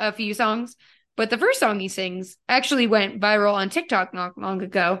sing a few songs, but the first song he sings actually went viral on TikTok not long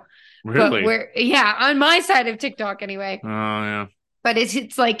ago. Really? But on my side of TikTok anyway. Oh yeah. But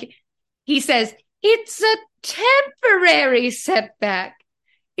it's like he says, it's a temporary setback.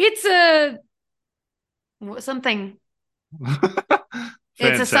 It's a something.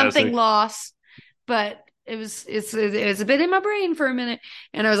 It's a something loss. But it's a bit in my brain for a minute.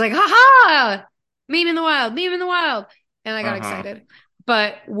 And I was like, ha! Meme in the wild. And I got excited.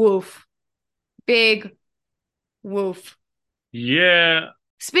 But woof. Big woof. Yeah.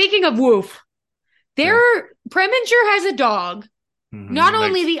 Speaking of woof, Preminger has a dog. Not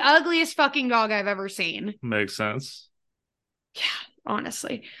only the ugliest fucking dog I've ever seen. Makes sense. Yeah,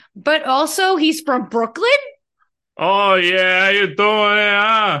 honestly. But also, he's from Brooklyn? Oh, yeah. How you doing,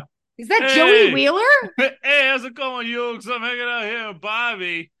 huh? Is that Joey Wheeler? Hey, how's it going, Yukes? I'm hanging out here with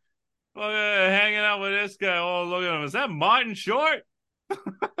Barbie. Hanging out with this guy. Oh, look at him. Is that Martin Short?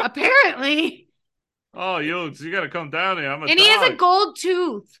 Apparently. Oh, Yukes, you gotta come down here. And he has a gold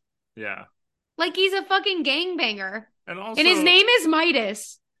tooth. Yeah. Like he's a fucking gangbanger. And his name is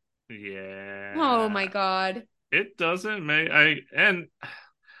Midas. Yeah. Oh my God. It doesn't make I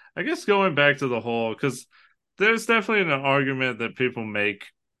guess going back to the whole, because there's definitely an argument that people make,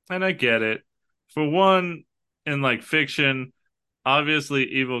 and I get it. For one, in like fiction, obviously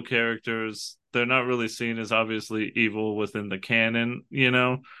evil characters, they're not really seen as obviously evil within the canon,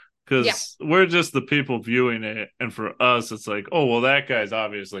 because we're just the people viewing it, and for us it's like, oh well, that guy's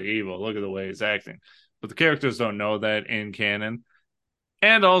obviously evil, look at the way he's acting, but the characters don't know that in canon.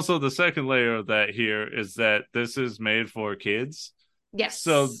 And also the second layer of that here is that this is made for kids. Yes.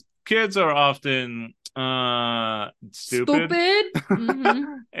 So kids are often stupid.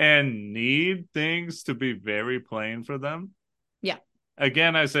 And need things to be very plain for them. Yeah.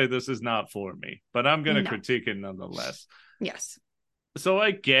 Again, I say this is not for me, but I'm going to critique it nonetheless. Yes. So I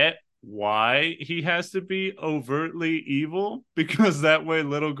get why he has to be overtly evil, because that way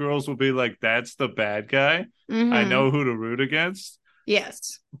little girls will be like, that's the bad guy. I know who to root against.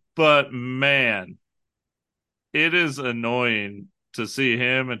 Yes. But man, it is annoying to see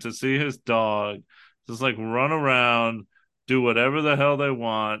him and to see his dog just like run around, do whatever the hell they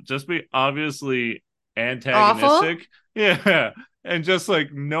want, just be obviously Awful. antagonistic. Yeah. And just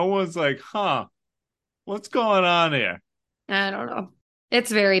like no one's like, huh, what's going on here? I don't know.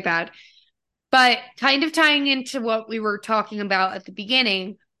 It's very bad. But kind of tying into what we were talking about at the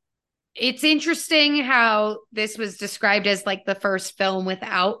beginning, it's interesting how this was described as like the first film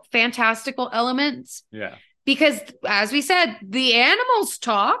without fantastical elements. Yeah. Because as we said, the animals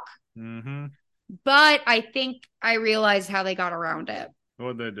talk, Mm-hmm. but I think I realized how they got around it.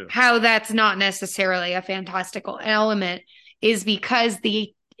 What'd they do? How that's not necessarily a fantastical element is because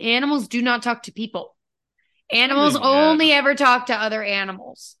the animals do not talk to people. Animals Yeah. only ever talk to other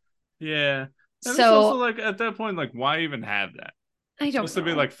animals. Yeah. And it's also So like at that point, like, why even have that? I It's don't supposed to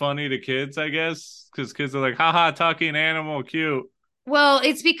be know. like funny to kids, I guess, because kids are like, haha, talking animal, cute. Well,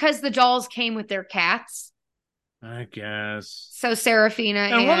 it's because the dolls came with their cats. I guess. So Serafina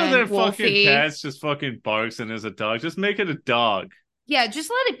And one of and their fucking Wolfie. cats just fucking barks and is a dog. Just make it a dog. Yeah, just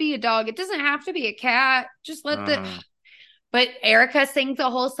let it be a dog. It doesn't have to be a cat. Just let the. Uh, But Erica sings a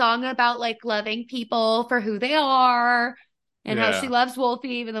whole song about like loving people for who they are and how she yeah. loves Wolfie,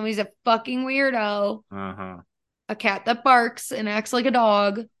 even though he's a fucking weirdo. Uh-huh. A cat that barks and acts like a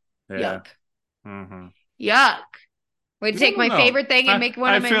dog. Yeah. Yuck. Uh-huh. Yuck. Would I take don't my know. favorite thing and make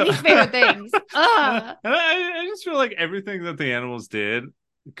one I of my feel least favorite things. and Ugh. I just feel like everything that the animals did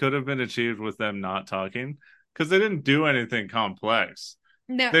could have been achieved with them not talking because they didn't do anything complex.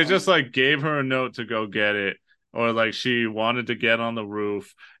 They No. just like gave her a note to go get it, or like she wanted to get on the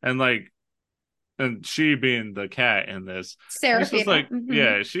roof, and like, and she being the cat in this, it's just Serafina. like, Mm-hmm.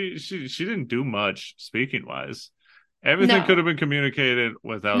 yeah, she didn't do much speaking wise. Everything could No. have been communicated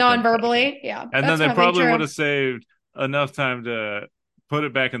without them talking, Non-verbally. Yeah, and then that's they probably probably would true. have saved enough time to put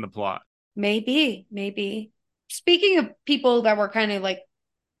it back in the plot. Maybe, maybe. Speaking of people that were kind of like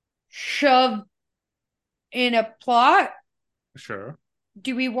shoved in a plot, Sure.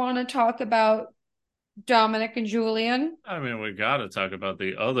 do we want to talk about Dominic and Julian? I mean, we got to talk about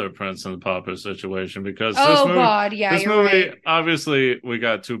the other Prince and Pauper situation because Oh God, yeah, this you're movie, right. obviously, we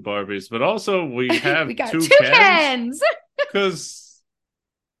got two Barbies, but also we have We got two two Kens Kens. because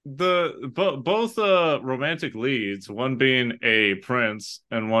both romantic leads, one being a prince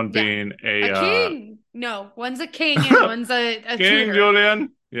and one Yeah, being a a king. No, one's a king and one's a King tutor.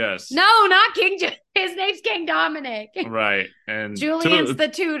 Julian. Yes, No, not King. His name's King Dominic. right, and Julian's the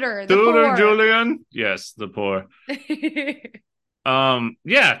tutor, the Tudor poor. Julian. Yes, the poor.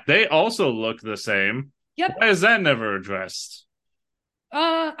 Yeah, they also look the same. Yep. Why is that never addressed?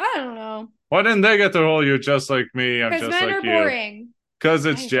 I don't know. Why didn't they get the whole "you're just like me, I'm Because just men like are you"? boring. Because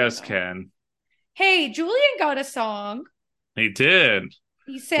it's I don't just know. Ken. Hey, Julian got a song. He did.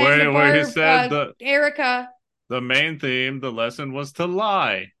 He sang the Where he said Erica, the main theme, the lesson was to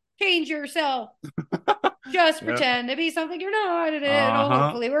lie. change yourself. Just Yeah. pretend to be something you're not, and it'll Uh-huh.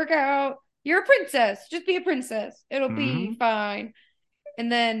 hopefully work out. You're a princess. Just be a princess. It'll be Hmm. fine.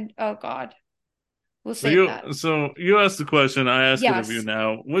 And then, oh God, we'll So save that. you asked the question, I ask it of you Yes.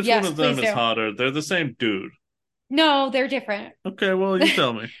 now. Which one Yes, of them please is do. hotter? They're the same dude. No, they're different. Okay, well, you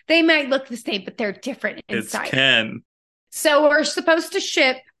tell me. They might look the same, but they're different It's inside. Ken. So we're supposed to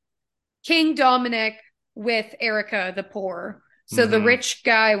ship King Dominic with Erica, the poor. So the Hmm. rich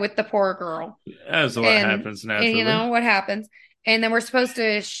guy with the poor girl. As what happens And you naturally. know what happens. And then we're supposed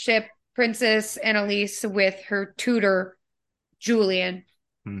to ship Princess Annalise with her tutor, Julian,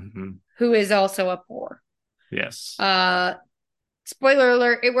 Hmm. who is also a poor. Yes. Uh Spoiler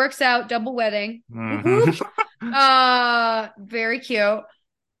alert, it works out, double wedding. Hmm. Whoop. Very cute.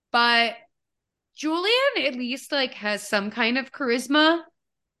 But Julian at least like has some kind of charisma.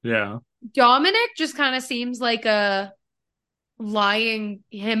 Yeah. Dominic just kind of seems like a lying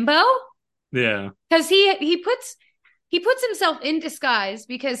himbo Yeah. because he puts himself in disguise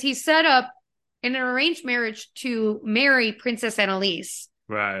because he's set up in an arranged marriage to marry Princess Annalise,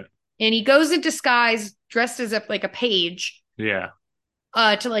 Right. and he goes in disguise dressed as like a page Yeah.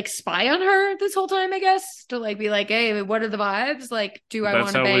 to like spy on her this whole time, I guess, to like be like, hey, what are the vibes, like, do I That's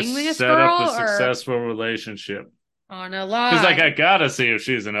want to how we bang this set up a girl or successful relationship. on a Because, like, I lie? gotta see if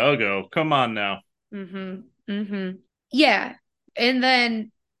she's an Ugo. Come on now. Yeah, and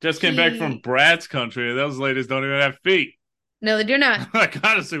then Just came back from he Brad's country. Those ladies don't even have feet. no, they do not. I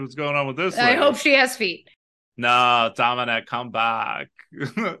gotta see what's going on with this I hope lady. she has feet. No, Dominic, come back.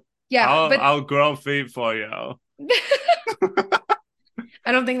 Yeah, but I'll grow feet for you.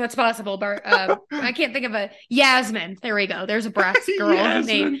 I don't think that's possible. But I can't think of a Yasmin. There we go. There's a Bratz girl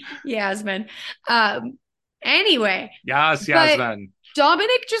named Yasmin. Yasmin. Anyway, Yes, but Yasmin.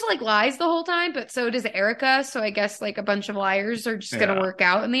 Dominic just like lies the whole time, but so does Erica. So I guess like a bunch of liars are just gonna Yeah. work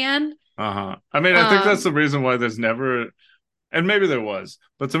out in the end. Uh-huh. I mean, I think that's Um, the reason why there's never, and maybe there was,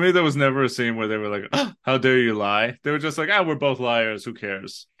 but to me, there was never a scene where they were like, oh, how dare you lie? They were just like, we're both liars. Who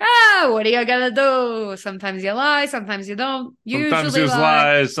cares? what are you gonna do? Sometimes you lie, sometimes you don't. Sometimes Usually you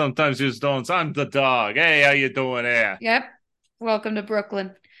lie. lie, sometimes you don't. I'm the dog. Hey, how you doing there? Yep. Welcome to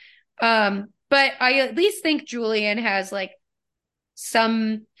Brooklyn. But I at least think Julian has like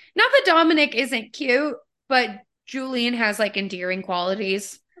some, not that Dominic isn't cute, but Julian has like endearing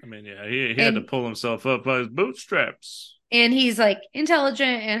qualities. I mean, yeah, he had to And pull himself up by his bootstraps. and he's like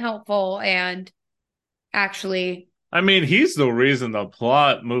intelligent and helpful and actually I mean, he's the reason the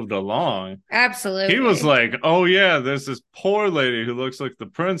plot moved along. He was absolutely. like, oh, yeah, there's this poor lady who looks like the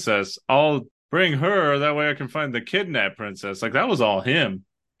princess. I'll bring her. That way I can find the kidnapped princess. Like, that was all him.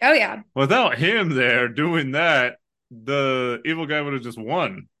 Oh yeah. Without him there doing that, the evil guy would have just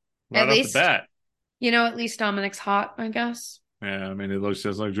won right At off the least, bat. at least Dominic's hot, I guess. Yeah, I mean, he looks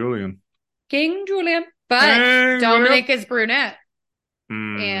just like Julian. King Julian. But Hey, Julian. Dominic is brunette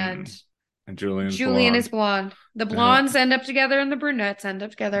Hmm. and And Julian's Julian is blonde. blonde. The Yeah, blondes end up together and the brunettes end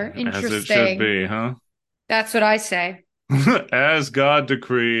up together. as it should Interesting. be, huh? That's what I say. As God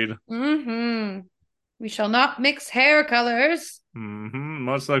decreed. We shall not mix hair colors.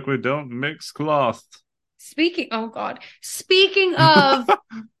 Much like we don't mix cloth. Oh God. Speaking of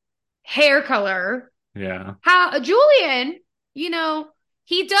hair color, Yeah. how Julian, you know,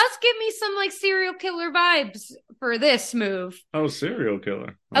 he does give me some like serial killer vibes for this move. Oh, serial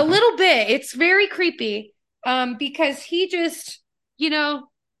killer. A little bit. It's very creepy. Because he just,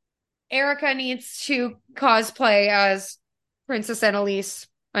 Erica needs to cosplay as Princess Annalise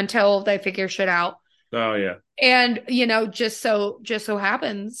until they figure shit out. Oh, yeah. And, just so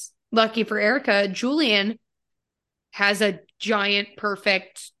happens, lucky for Erica, Julian has a giant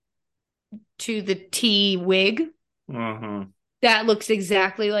perfect to the T wig Uh-huh. that looks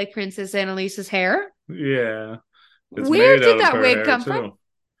exactly like Princess Annalise's hair. Yeah. It's Where made out did of that her wig hair, come from? too.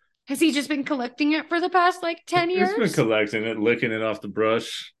 Has he just been collecting it for the past like 10 He's been years? collecting it, licking it off the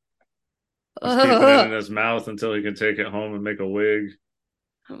brush. He's keeping it in Oh his mouth until he can take it home and make a wig.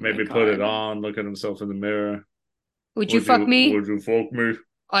 my Maybe put it God. on, look at himself in the mirror. Would you fuck me? Would you fuck me?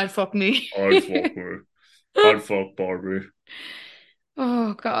 I'd fuck me. I'd fuck me. I'd fuck Barbie.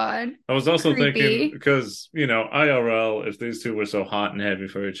 Oh God. I was also thinking Creepy. because, IRL, if these two were so hot and heavy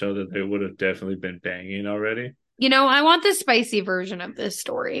for each other, they would have definitely been banging already. I want the spicy version of this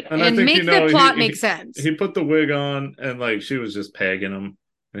story And I and think, make the plot make sense. he put the wig on and like she was just pegging him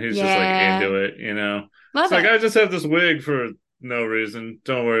and he's just like Yeah. into it. It's Love like, it. I just have this wig for no reason.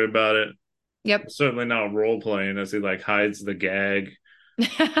 Don't worry about it. Yep. Certainly not role playing as he like hides the gag.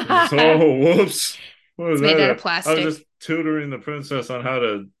 It's Oh, whoops. What was made out of that? I was plastic. just tutoring the princess on how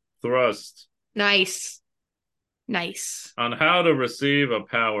to thrust, Nice. Nice. on how to receive a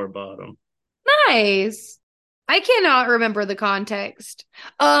power bottom. Nice. I cannot remember the context.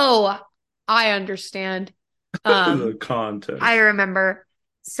 Oh, I understand. The Um, context. I remember.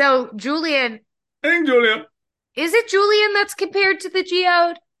 So Julian, Hey, Julia. is it Julian that's compared to the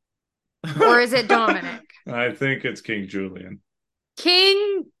geode? Or is it Dominic? I think it's King Julian.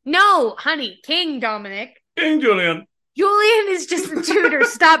 No, honey, King Dominic. King Julian. Julian is just a tutor.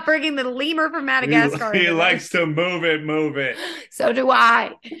 Stop bringing the lemur from Madagascar. He into likes this. to move it. So do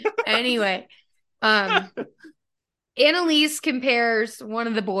I. Anyway, Annalise compares one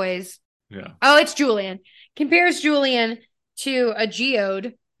of the boys. Yeah. Oh, it's Julian. Compares Julian to a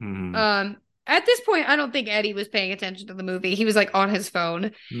geode. At this point, I don't think Eddie was paying attention to the movie. He was like on his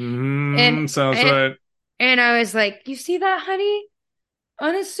phone. Sounds right. And I was like, you see that, honey?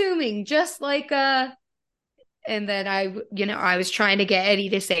 Unassuming, just like and then I was trying to get Eddie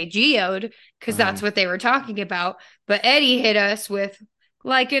to say geode because that's what they were talking about. But Eddie hit us with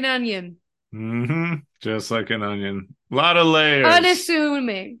like an onion. Just like an onion. A lot of layers.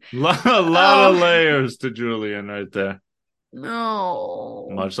 Unassuming. A lot of layers to Julian right there. No.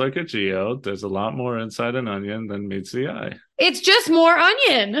 Much like a geode, there's a lot more inside an onion than meets the eye. It's just more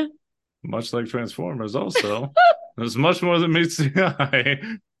onion. Much like Transformers also. There's much more than meets the eye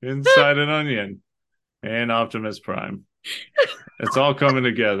inside an onion. And Optimus Prime. It's all coming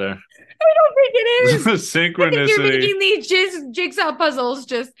together. I don't think it is. Synchronicity. I think you're making these jigsaw puzzles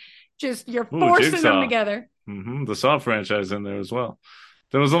just you're forcing Jigsaw. them together. The Saw franchise in there as well.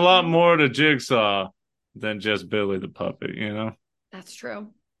 There was a lot more to Jigsaw than just Billy the puppet, That's true.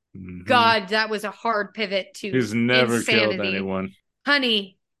 God, that was a hard pivot to He's never insanity. killed anyone.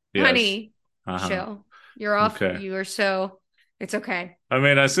 Honey, Yes. honey, chill. You're off. Okay. You are so. It's okay. I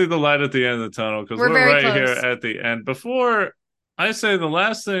mean, I see the light at the end of the tunnel because We're we're very right close. here at the end. Before I say the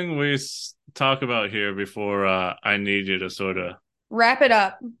last thing we talk about here before I need you to sort of Wrap it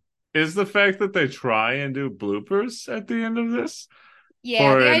up. is the fact that they try and do bloopers at the end of this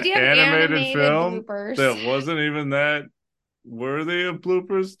Yeah, for the an idea of animated animated film bloopers. that wasn't even that worthy of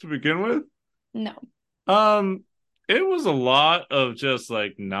bloopers to begin with. No. Um, it was a lot of just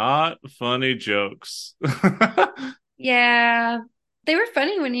like not funny jokes. Yeah. They were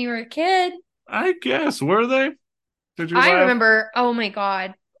funny when you were a kid. I guess, were they? Did you I laugh? remember, oh my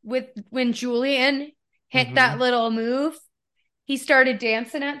God, with when Julian hit that Mm-hmm. little move, he started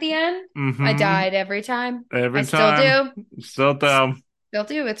dancing at the end. I Mm-hmm. died every time. I Every still time. do. Still down. Still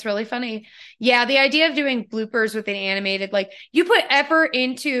do. It's really funny. Yeah, the idea of doing bloopers with an animated, like you put effort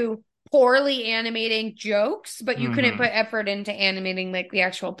into poorly animating jokes, but you couldn't Mm-hmm. put effort into animating like the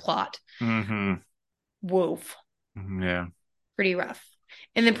actual plot. Mm-hmm. Woof. Yeah. Pretty rough.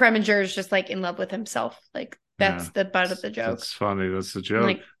 And then Preminger is just like in love with himself. Like Yeah. that's the butt of the joke. That's funny. That's the I'm joke.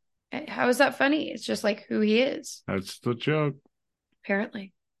 like, how is that funny? It's just like who he is, That's the joke.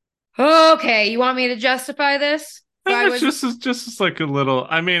 apparently. Okay, you want me to justify this? Why It's was just like a little.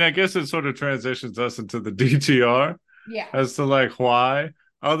 I mean, I guess it sort of transitions us into the DTR yeah. as to like why,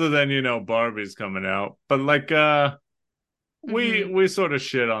 other than Barbie's coming out, but like we Hmm. we sort of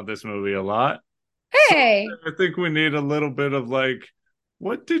shit on this movie a lot. So Hey, I think we need a little bit of like,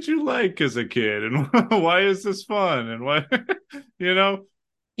 what did you like as a kid, and why is this fun, and why, you know?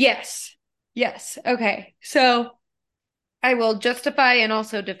 yes. Yes. Okay. So I will justify and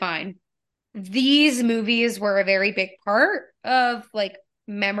also define. These movies were a very big part of like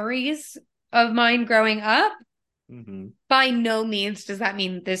memories of mine growing up. Hmm. By no means does that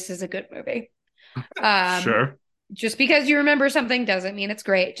mean this is a good movie. Um, Sure. just because you remember something doesn't mean it's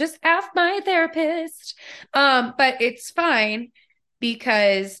great. Just ask my therapist. But it's fine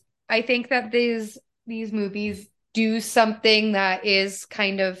because I think that these movies do something that is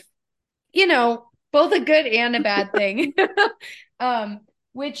kind of, both a good and a bad thing. um,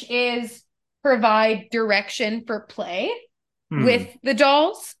 which is provide direction for play with Hmm. the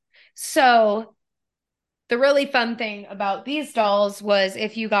dolls. So the really fun thing about these dolls was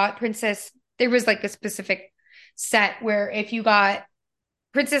if you got Princess, there was like a specific set where if you got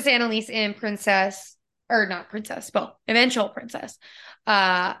Princess Annalise and Princess, or not Princess, well, eventual Princess,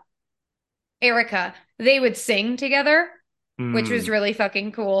 uh, Erica, they would sing together, which was Hmm. really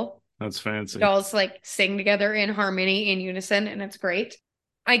fucking cool. That's fancy. Dolls like sing together in harmony, in unison, and it's great.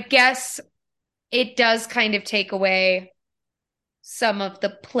 I guess it does kind of take away some of the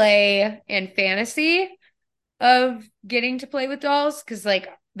play and fantasy of getting to play with dolls because like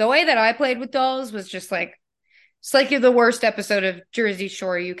the way that I played with dolls was just like it's like you're the worst episode of Jersey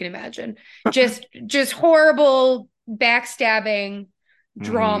Shore you can imagine. Just horrible backstabbing Hmm.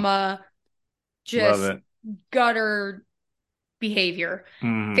 drama, Love just it. gutter behavior.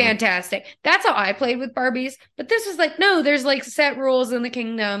 Hmm. Fantastic. That's how I played with Barbies. But this is like, no, there's like set rules in the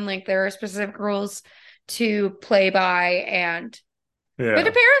kingdom. Like there are specific rules to play by but Yeah.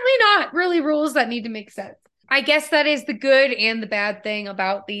 apparently not really rules that need to make sense. I guess that is the good and the bad thing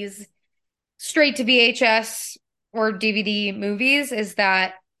about these straight to VHS or DVD movies is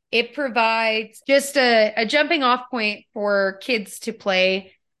that it provides just a jumping off point for kids to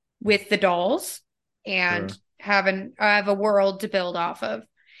play with the dolls and Sure. have a world to build off of.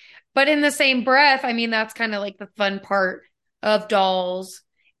 But in the same breath, I mean, that's kind of like the fun part of dolls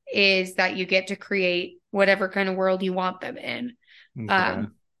is that you get to create whatever kind of world you want them in. Okay.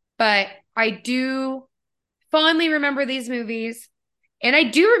 Um, but I do fondly remember these movies, and I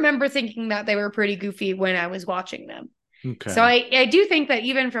do remember thinking that they were pretty goofy when I was watching them. So Okay. I do think that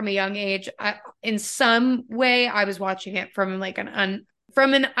even from a young age, in some way, I was watching it from like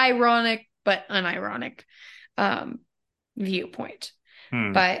from an ironic but unironic um, viewpoint.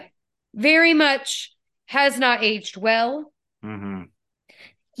 Hmm. But very much has not aged well. Hmm.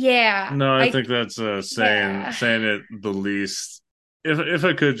 Yeah, No, I think that's saying yeah. saying it the least. If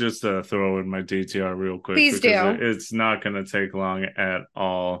I could just throw in my DTR real quick Please because do. it's not going to take long at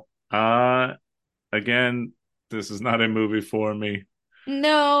all. Again, this is not a movie for me.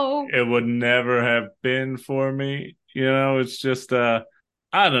 No. It would never have been for me. It's just I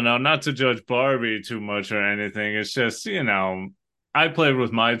don't know, not to judge Barbie too much or anything. It's just, I played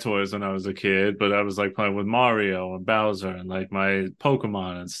with my toys when I was a kid, but I was like playing with Mario and Bowser and like my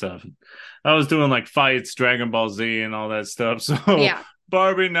Pokemon and stuff. I was doing like fights, Dragon Ball Z and all that stuff. So Yeah.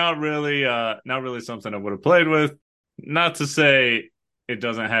 Barbie, not really something I would have played with. Not to say it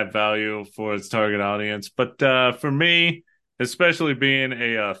doesn't have value for its target audience, but for me, especially being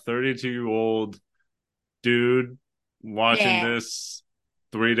a 32-year-old dude watching Yeah. this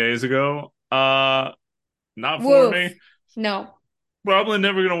 3 days ago. Not for Woof. me. No. Probably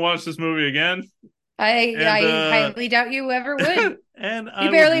never gonna watch this movie again. And I highly doubt you ever would. and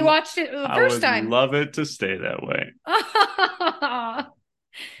You barely watched it the I first would time. love it to stay that way.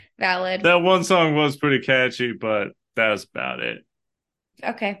 Valid. That one song was pretty catchy, but that's about it.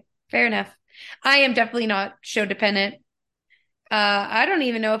 Okay, fair enough. I am definitely not show dependent. I don't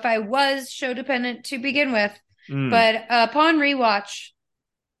even know if I was show dependent to begin with, Mm, but upon rewatch,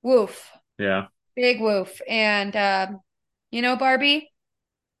 woof, yeah. big woof. And Barbie,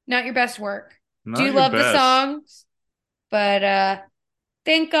 not your best work. Do Not your love the best. songs, but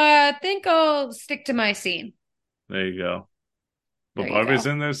think I'll stick to my scene. There you go. But There you Barbie's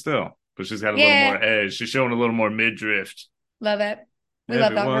go. in there still. But she's got a little more Yeah, edge. She's showing a little more midriff. love it. We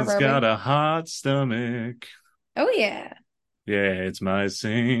love that for Everyone's got Barbie. a hot stomach. Oh yeah. Yeah, it's my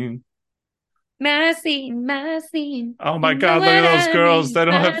scene. My scene. Oh my You know God, look at what those I girls. mean? They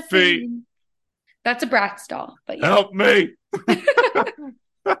don't have My feet. scene. That's a Bratz doll, but yeah. Help me.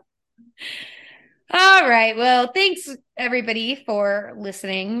 All right. Well, thanks everybody for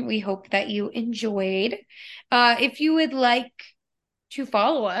listening. We hope that you enjoyed. If you would like to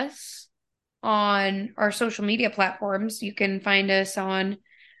follow us on our social media platforms, you can find us on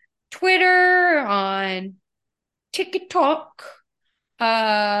Twitter, on TikTok.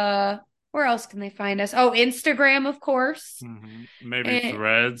 Uh, where else can they find us? Oh, Instagram, of course. Maybe And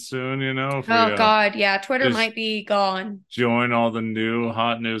Threads soon, if we oh God, yeah, Twitter just might be gone. join all the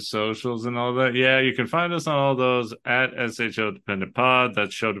hot new socials and all that. Yeah, you can find us on all those at SHO Dependent Pod.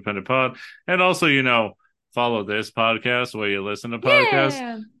 That's Show Dependent Pod. And also, follow this podcast where you listen to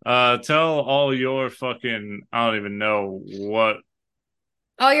podcasts. Yeah. Tell all your fucking, I don't even know what.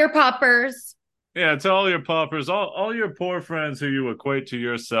 All your poppers. Yeah, tell all your paupers, all your poor friends who you equate to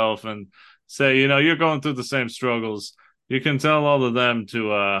yourself and say, you're going through the same struggles. You can tell all of them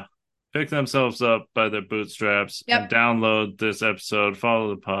to pick themselves up by their bootstraps and Yep, download this episode,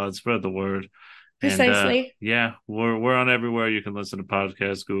 follow the pod, spread the word. And precisely. yeah, we're on everywhere you can listen to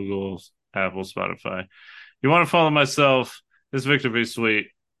podcasts, Google, Apple, Spotify. You want to follow myself, it's Victor V Sweet,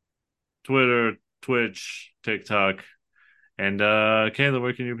 Twitter, Twitch, TikTok. And Kayla,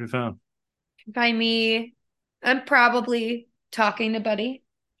 where can you be found? By me, I'm probably talking to Buddy,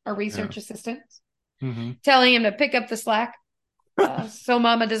 our Yeah. research assistant, Mm-hmm. telling him to pick up the slack so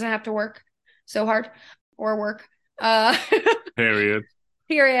Mama doesn't have to work so hard or work. Uh, Period.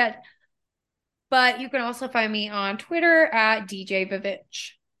 period. But you can also find me on Twitter at DJ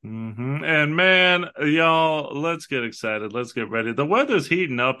Vivitch. And man, y'all, let's get excited. Let's get ready. The weather's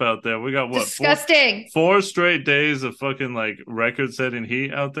heating up out there. We got what, Disgusting. four straight days of fucking like record-setting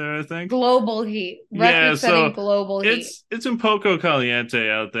heat out there, I think. Global heat. Yeah, Record-setting so global heat. it's un poco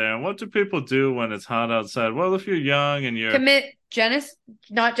caliente out there. And what do people do when it's hot outside? Well, if you're young and you're Commit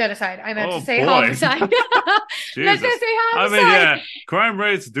not genocide. I meant to say boy. homicide. Meant to Jesus. say I mean, homicide. yeah, crime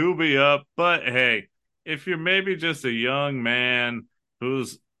rates do be up, but hey, if you're maybe just a young man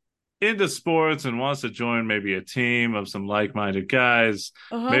who's into sports and wants to join maybe a team of some like-minded guys,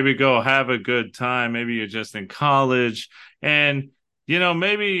 Uh-huh. maybe go have a good time. Maybe you're just in college and,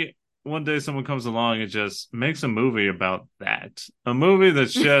 maybe one day someone comes along and just makes a movie about that. A movie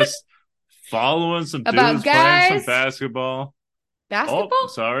that's just following some About dudes playing some guys. basketball. Oh, Basketball?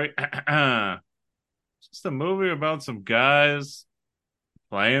 sorry. Just a movie about some guys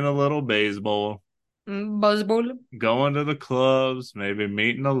playing a little baseball, Buzzball. going to the clubs, maybe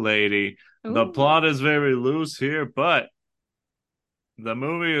meeting a lady. The Ooh. plot is very loose here, but the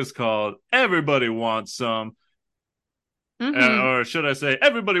movie is called Everybody Wants Some, Mm-hmm. or should I say,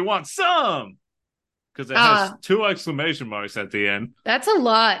 Everybody Wants Some, because it has two exclamation marks at the end. That's a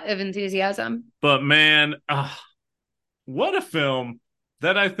lot of enthusiasm. But man, what a film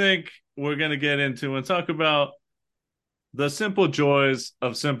that I think we're going to get into and talk about the simple joys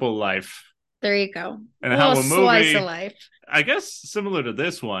of simple life. There you go. And A how little a slice movie, of life. I guess similar to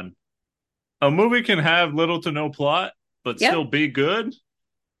this one, a movie can have little to no plot, but still Yep. be good.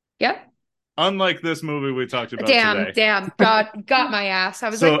 Yep. Unlike this movie we talked about today. Damn. Got my ass. I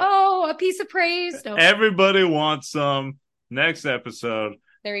was like, oh, a piece of praise. No. Everybody wants some. Next episode.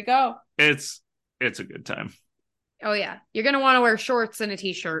 There you go. It's a good time. Oh yeah. You're gonna want to wear shorts and a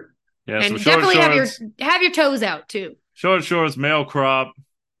t-shirt. Yeah, and definitely have your toes out too. Short shorts, male crop.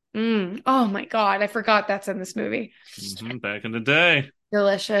 Oh my God. I forgot that's in this movie. Back in the day.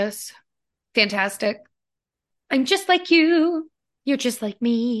 Delicious. Fantastic. I'm just like you. You're just like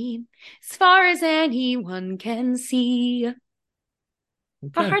me. As far as anyone can see.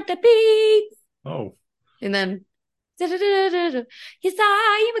 Okay. A heart that beats. Oh. And then, yes,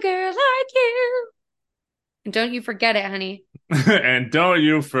 I am a girl like you. And don't you forget it, honey. And don't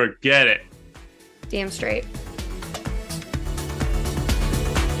you forget it. Damn straight.